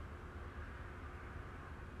the movie.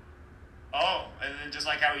 Oh, and then just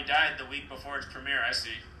like how he died the week before its premiere, I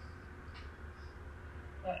see.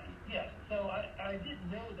 Yes, so I didn't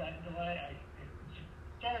know that until I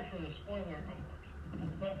sorry for the spoiler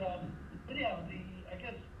alert. But yeah, I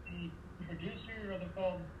guess the producer of the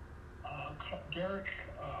film, Derek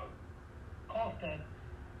Kolstad,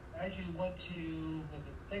 actually went to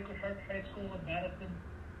Sacred Heart High School in Madison,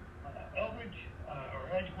 Edgewood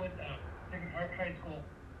Sacred Heart High School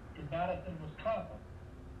in Madison, Wisconsin.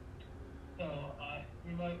 So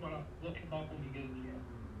you might want to look him up when you get a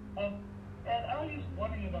chance. And I was just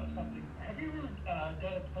wondering about something. Have you ever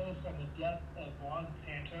done a post on the death of Juan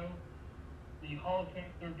Santo, the Hall of Fame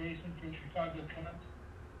third baseman for the Chicago Cubs?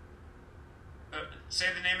 Say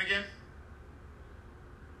the name again?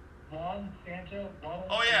 Juan Santo.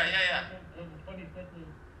 Oh, yeah. Was the 25th of...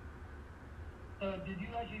 So did you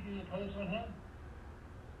actually do a post on him?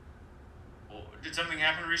 Well, did something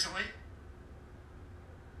happen recently?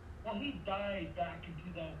 Well, he died back in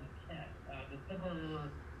 2010, December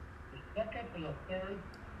the 2nd or the 3rd,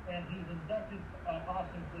 and he was inducted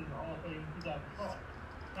posthumously in the Hall of Fame in 2012.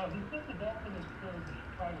 Now, he spent the bulk of his career in the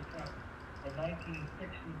Chicago Cubs from 1960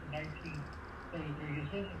 to 1933. He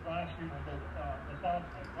spent his last year with the South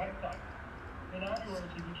White Sox. And afterwards,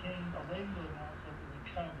 he became a radio announcer for the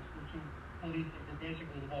Cubs, which is what he did for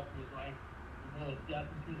basically the bulk of his life until his death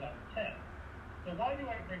in 2010. So why do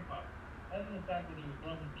I bring up? Other than the fact that he was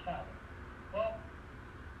Roman Catholic. Well,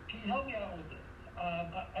 can you help me out with this?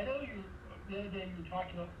 I know the other day you were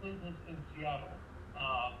talking about sleepless in Seattle.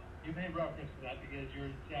 You made reference to that because you're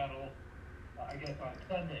in Seattle, I guess, on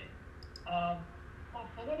Sunday. Well,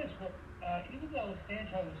 for what it's worth, even though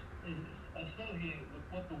Santos is associated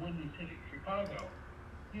with the Windy City, Chicago,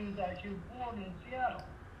 he was actually born in Seattle.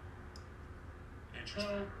 Interesting.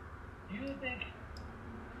 So, do you think...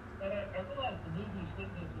 But I realized the movie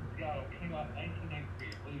Sleepless in Seattle came out in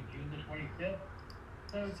 1993, I believe June the 25th.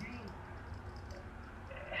 So do you...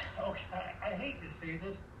 Okay, I hate to say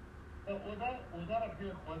this, but was that a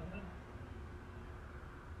pure coincidence?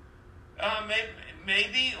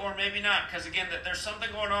 Maybe or maybe not, because again, there's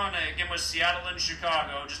something going on again with Seattle and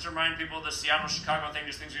Chicago. Just to remind people, the Seattle-Chicago thing,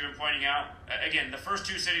 just things we've been pointing out. Again, the first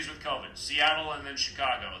two cities with COVID, Seattle and then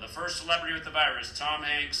Chicago. The first celebrity with the virus, Tom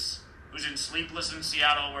Hanks, who's in Sleepless in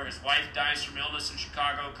Seattle, where his wife dies from illness in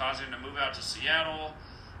Chicago, causing him to move out to Seattle.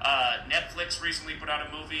 Netflix recently put out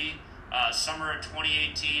a movie, summer of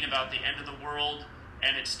 2018, about the end of the world,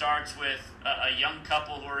 and it starts with a young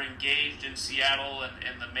couple who are engaged in Seattle,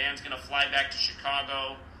 and the man's going to fly back to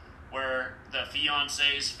Chicago, where the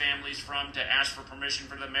fiance's family's from, to ask for permission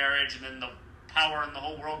for the marriage, and then the power in the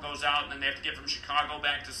whole world goes out, and then they have to get from Chicago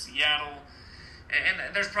back to Seattle.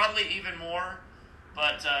 And there's probably even more.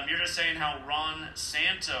 But you're just saying how Ron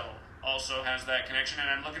Santo also has that connection, and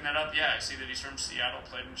I'm looking that up. Yeah, I see that he's from Seattle,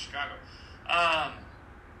 played in Chicago.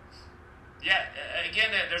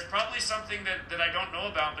 Again, there's probably something that I don't know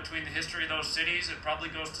about between the history of those cities. It probably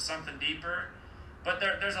goes to something deeper. But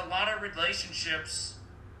there's a lot of relationships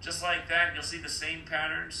just like that, and you'll see the same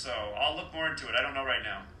patterns. So I'll look more into it. I don't know right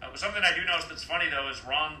now. Something I do know that's funny, though, is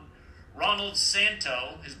Ronald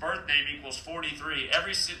Santo, his birth name equals 43.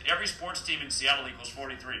 Every sports team in Seattle equals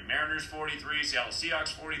 43. Mariners 43, Seattle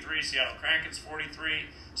Seahawks 43, Seattle Krakens 43.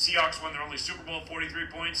 Seahawks won their only Super Bowl 43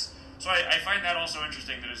 points. So I find that also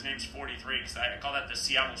interesting that his name's 43, because I call that the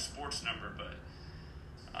Seattle sports number. But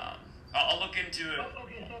I'll look into it.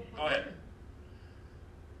 Okay, so Go ahead.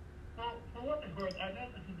 Well, for what it's worth, I know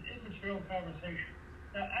this is an immaterial conversation.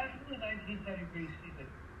 Now, after the 1973 season,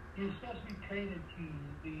 he was supposed to be traded to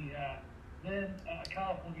the then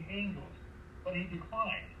California Angels, but he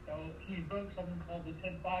declined. So he broke something called the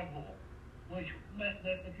 10-5 rule, which meant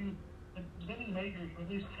that if you've been in the majors for at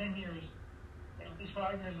least 10 years, at least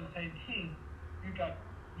 5 years in the same team, you get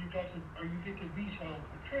to veto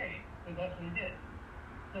a trade. So that's what he did.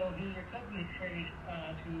 So he accepted a trade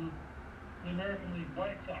to the American League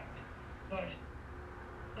White Sox. But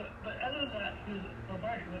other than that, he was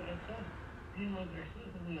professional. He was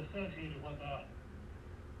exclusively associated with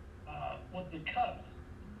the Cubs.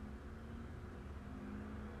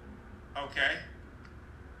 Okay.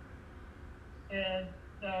 And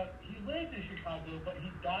he lived in Chicago, but he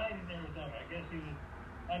died in Arizona. I guess he was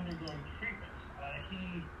undergoing treatments.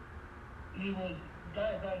 He was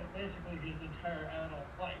diabetic basically his entire adult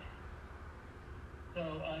life.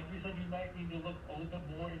 So you said you might need to look a little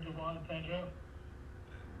bit more into Ron Sancho.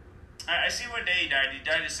 I see what day he died. He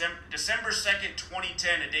died December 2nd,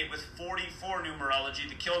 2010, a date with 44 numerology,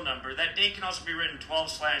 the kill number. That date can also be written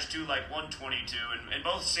 12/2 like 122. And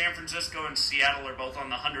both San Francisco and Seattle are both on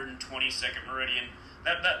the 122nd meridian.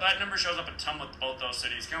 That number shows up a ton with both those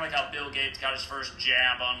cities. Kind of like how Bill Gates got his first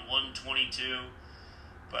jab on 122.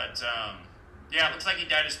 But, yeah, it looks like he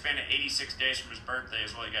died a span of 86 days from his birthday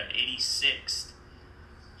as well. He got 86th.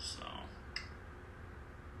 So,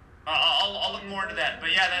 I'll look more into that.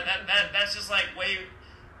 But, yeah, that's just like way...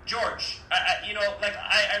 George,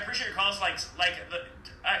 I appreciate your calls.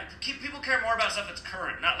 People care more about stuff that's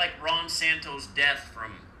current, not like Ron Santo's death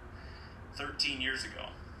from 13 years ago.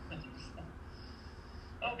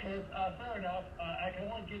 Okay, fair enough. I can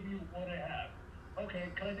only give you what I have. Okay,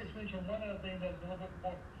 can I just mention one other thing that's a little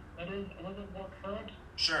bit more current?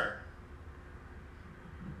 Sure.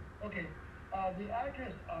 Okay, the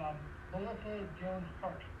actress Melissa Jones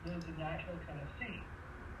Hart lives in Nashville, Tennessee.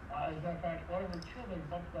 As a matter of fact, one of her children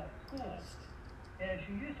went to that school, and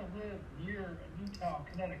she used to live near Newtown,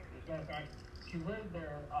 Connecticut. As a matter of fact, she lived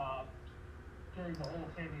there during the whole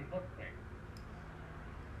Sandy Hook thing.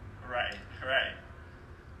 Right.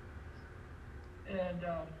 And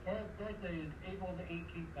her birthday is April the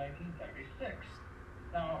 18th, 1976.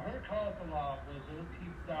 Now, her call for law was a little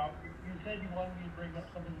now, you said you wanted me to bring up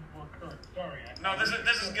something more current. Sorry. No, this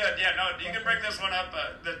is good. Yeah, no, you can bring this one up.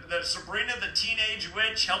 The Sabrina the Teenage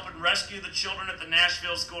Witch helping rescue the children at the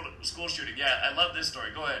Nashville school shooting. Yeah, I love this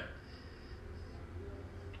story. Go ahead.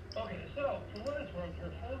 Okay, so, for what it's worth,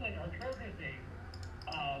 her character's name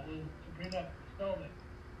was Sabrina Spellman.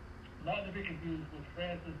 Not to be confused with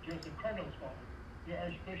Francis Joseph Cardinal Spellman, the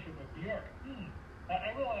Archbishop of New York.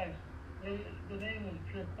 I realize the name was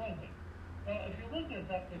pure coincidence. Now, if you look at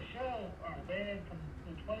that, the show ran from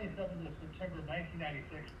the 27th of September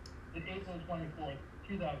 1996 to April 24th,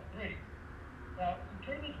 2003. Now,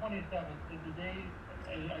 September 27th is the day,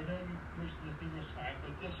 I know you mentioned this numerous times,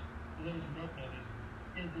 but just for those who don't know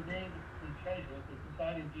this, is the day that the Jesuits, the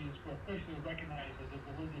Society of Jesus, were officially recognized as a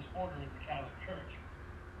religious order in the Catholic Church.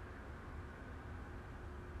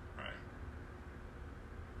 Right.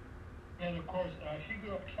 And of course, she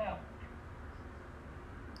grew up Catholic.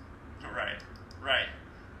 Right.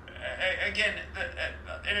 Again,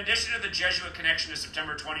 in addition to the Jesuit connection to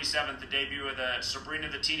September 27th, the debut of the Sabrina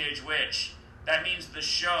the Teenage Witch, that means the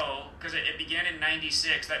show, because it began in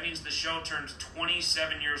 96, that means the show turns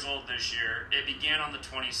 27 years old this year. It began on the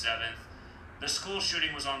 27th. The school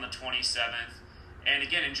shooting was on the 27th. And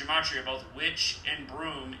again, in Gematria, both witch and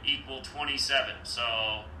broom equal 27.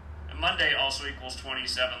 So Monday also equals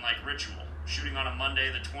 27, like ritual. Shooting on a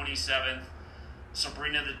Monday, the 27th.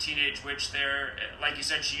 Sabrina the Teenage Witch there. Like you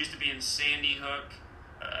said, she used to be in Sandy Hook.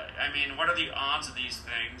 I mean, what are the odds of these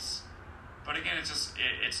things? But again, it's just,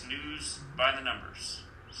 it's news by the numbers.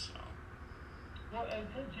 So. Well, and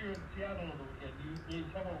since you're in Seattle over the weekend, you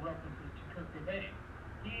made several references to Kurt Cobain.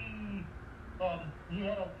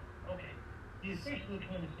 He officially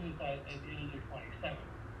committed suicide at the age of 27.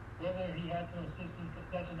 Whether he had some assistance,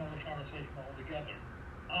 that's another conversation altogether.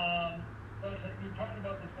 But you're talking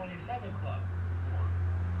about the 27 Club,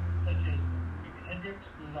 such as Hendrix,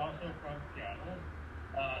 who's also from Seattle.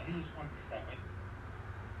 He was 27.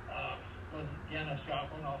 Was Janis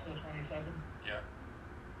Joplin also 27? Yeah.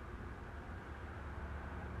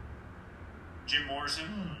 Jim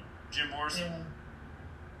Morrison? Jim Morrison?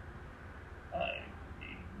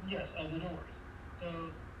 Yes, The Doors. So,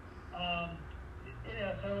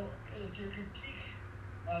 so is your critique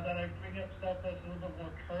that I bring up stuff that's a little bit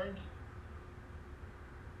more current?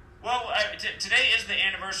 Well, today is the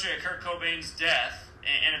anniversary of Kurt Cobain's death,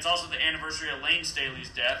 and it's also the anniversary of Lane Staley's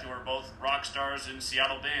death, who were both rock stars in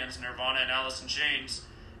Seattle bands, Nirvana and Alice in Chains.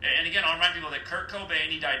 And again, I'll remind people that Kurt Cobain,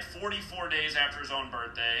 he died 44 days after his own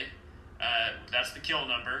birthday. That's the kill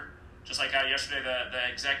number. Just like how yesterday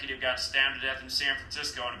the executive got stabbed to death in San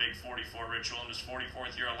Francisco on a big 44 ritual in his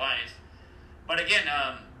 44th year of life. But again,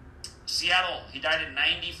 Seattle, he died at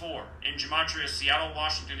 94. In Gematria, Seattle,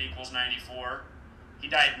 Washington equals 94. He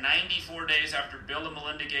died 94 days after Bill and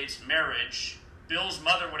Melinda Gates' marriage. Bill's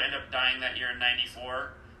mother would end up dying that year in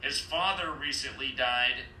 94. His father recently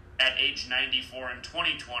died at age 94 in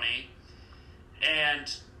 2020.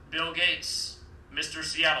 And Bill Gates, Mr.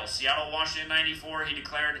 Seattle, Washington 94, he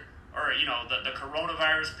declared, the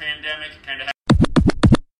coronavirus pandemic kind of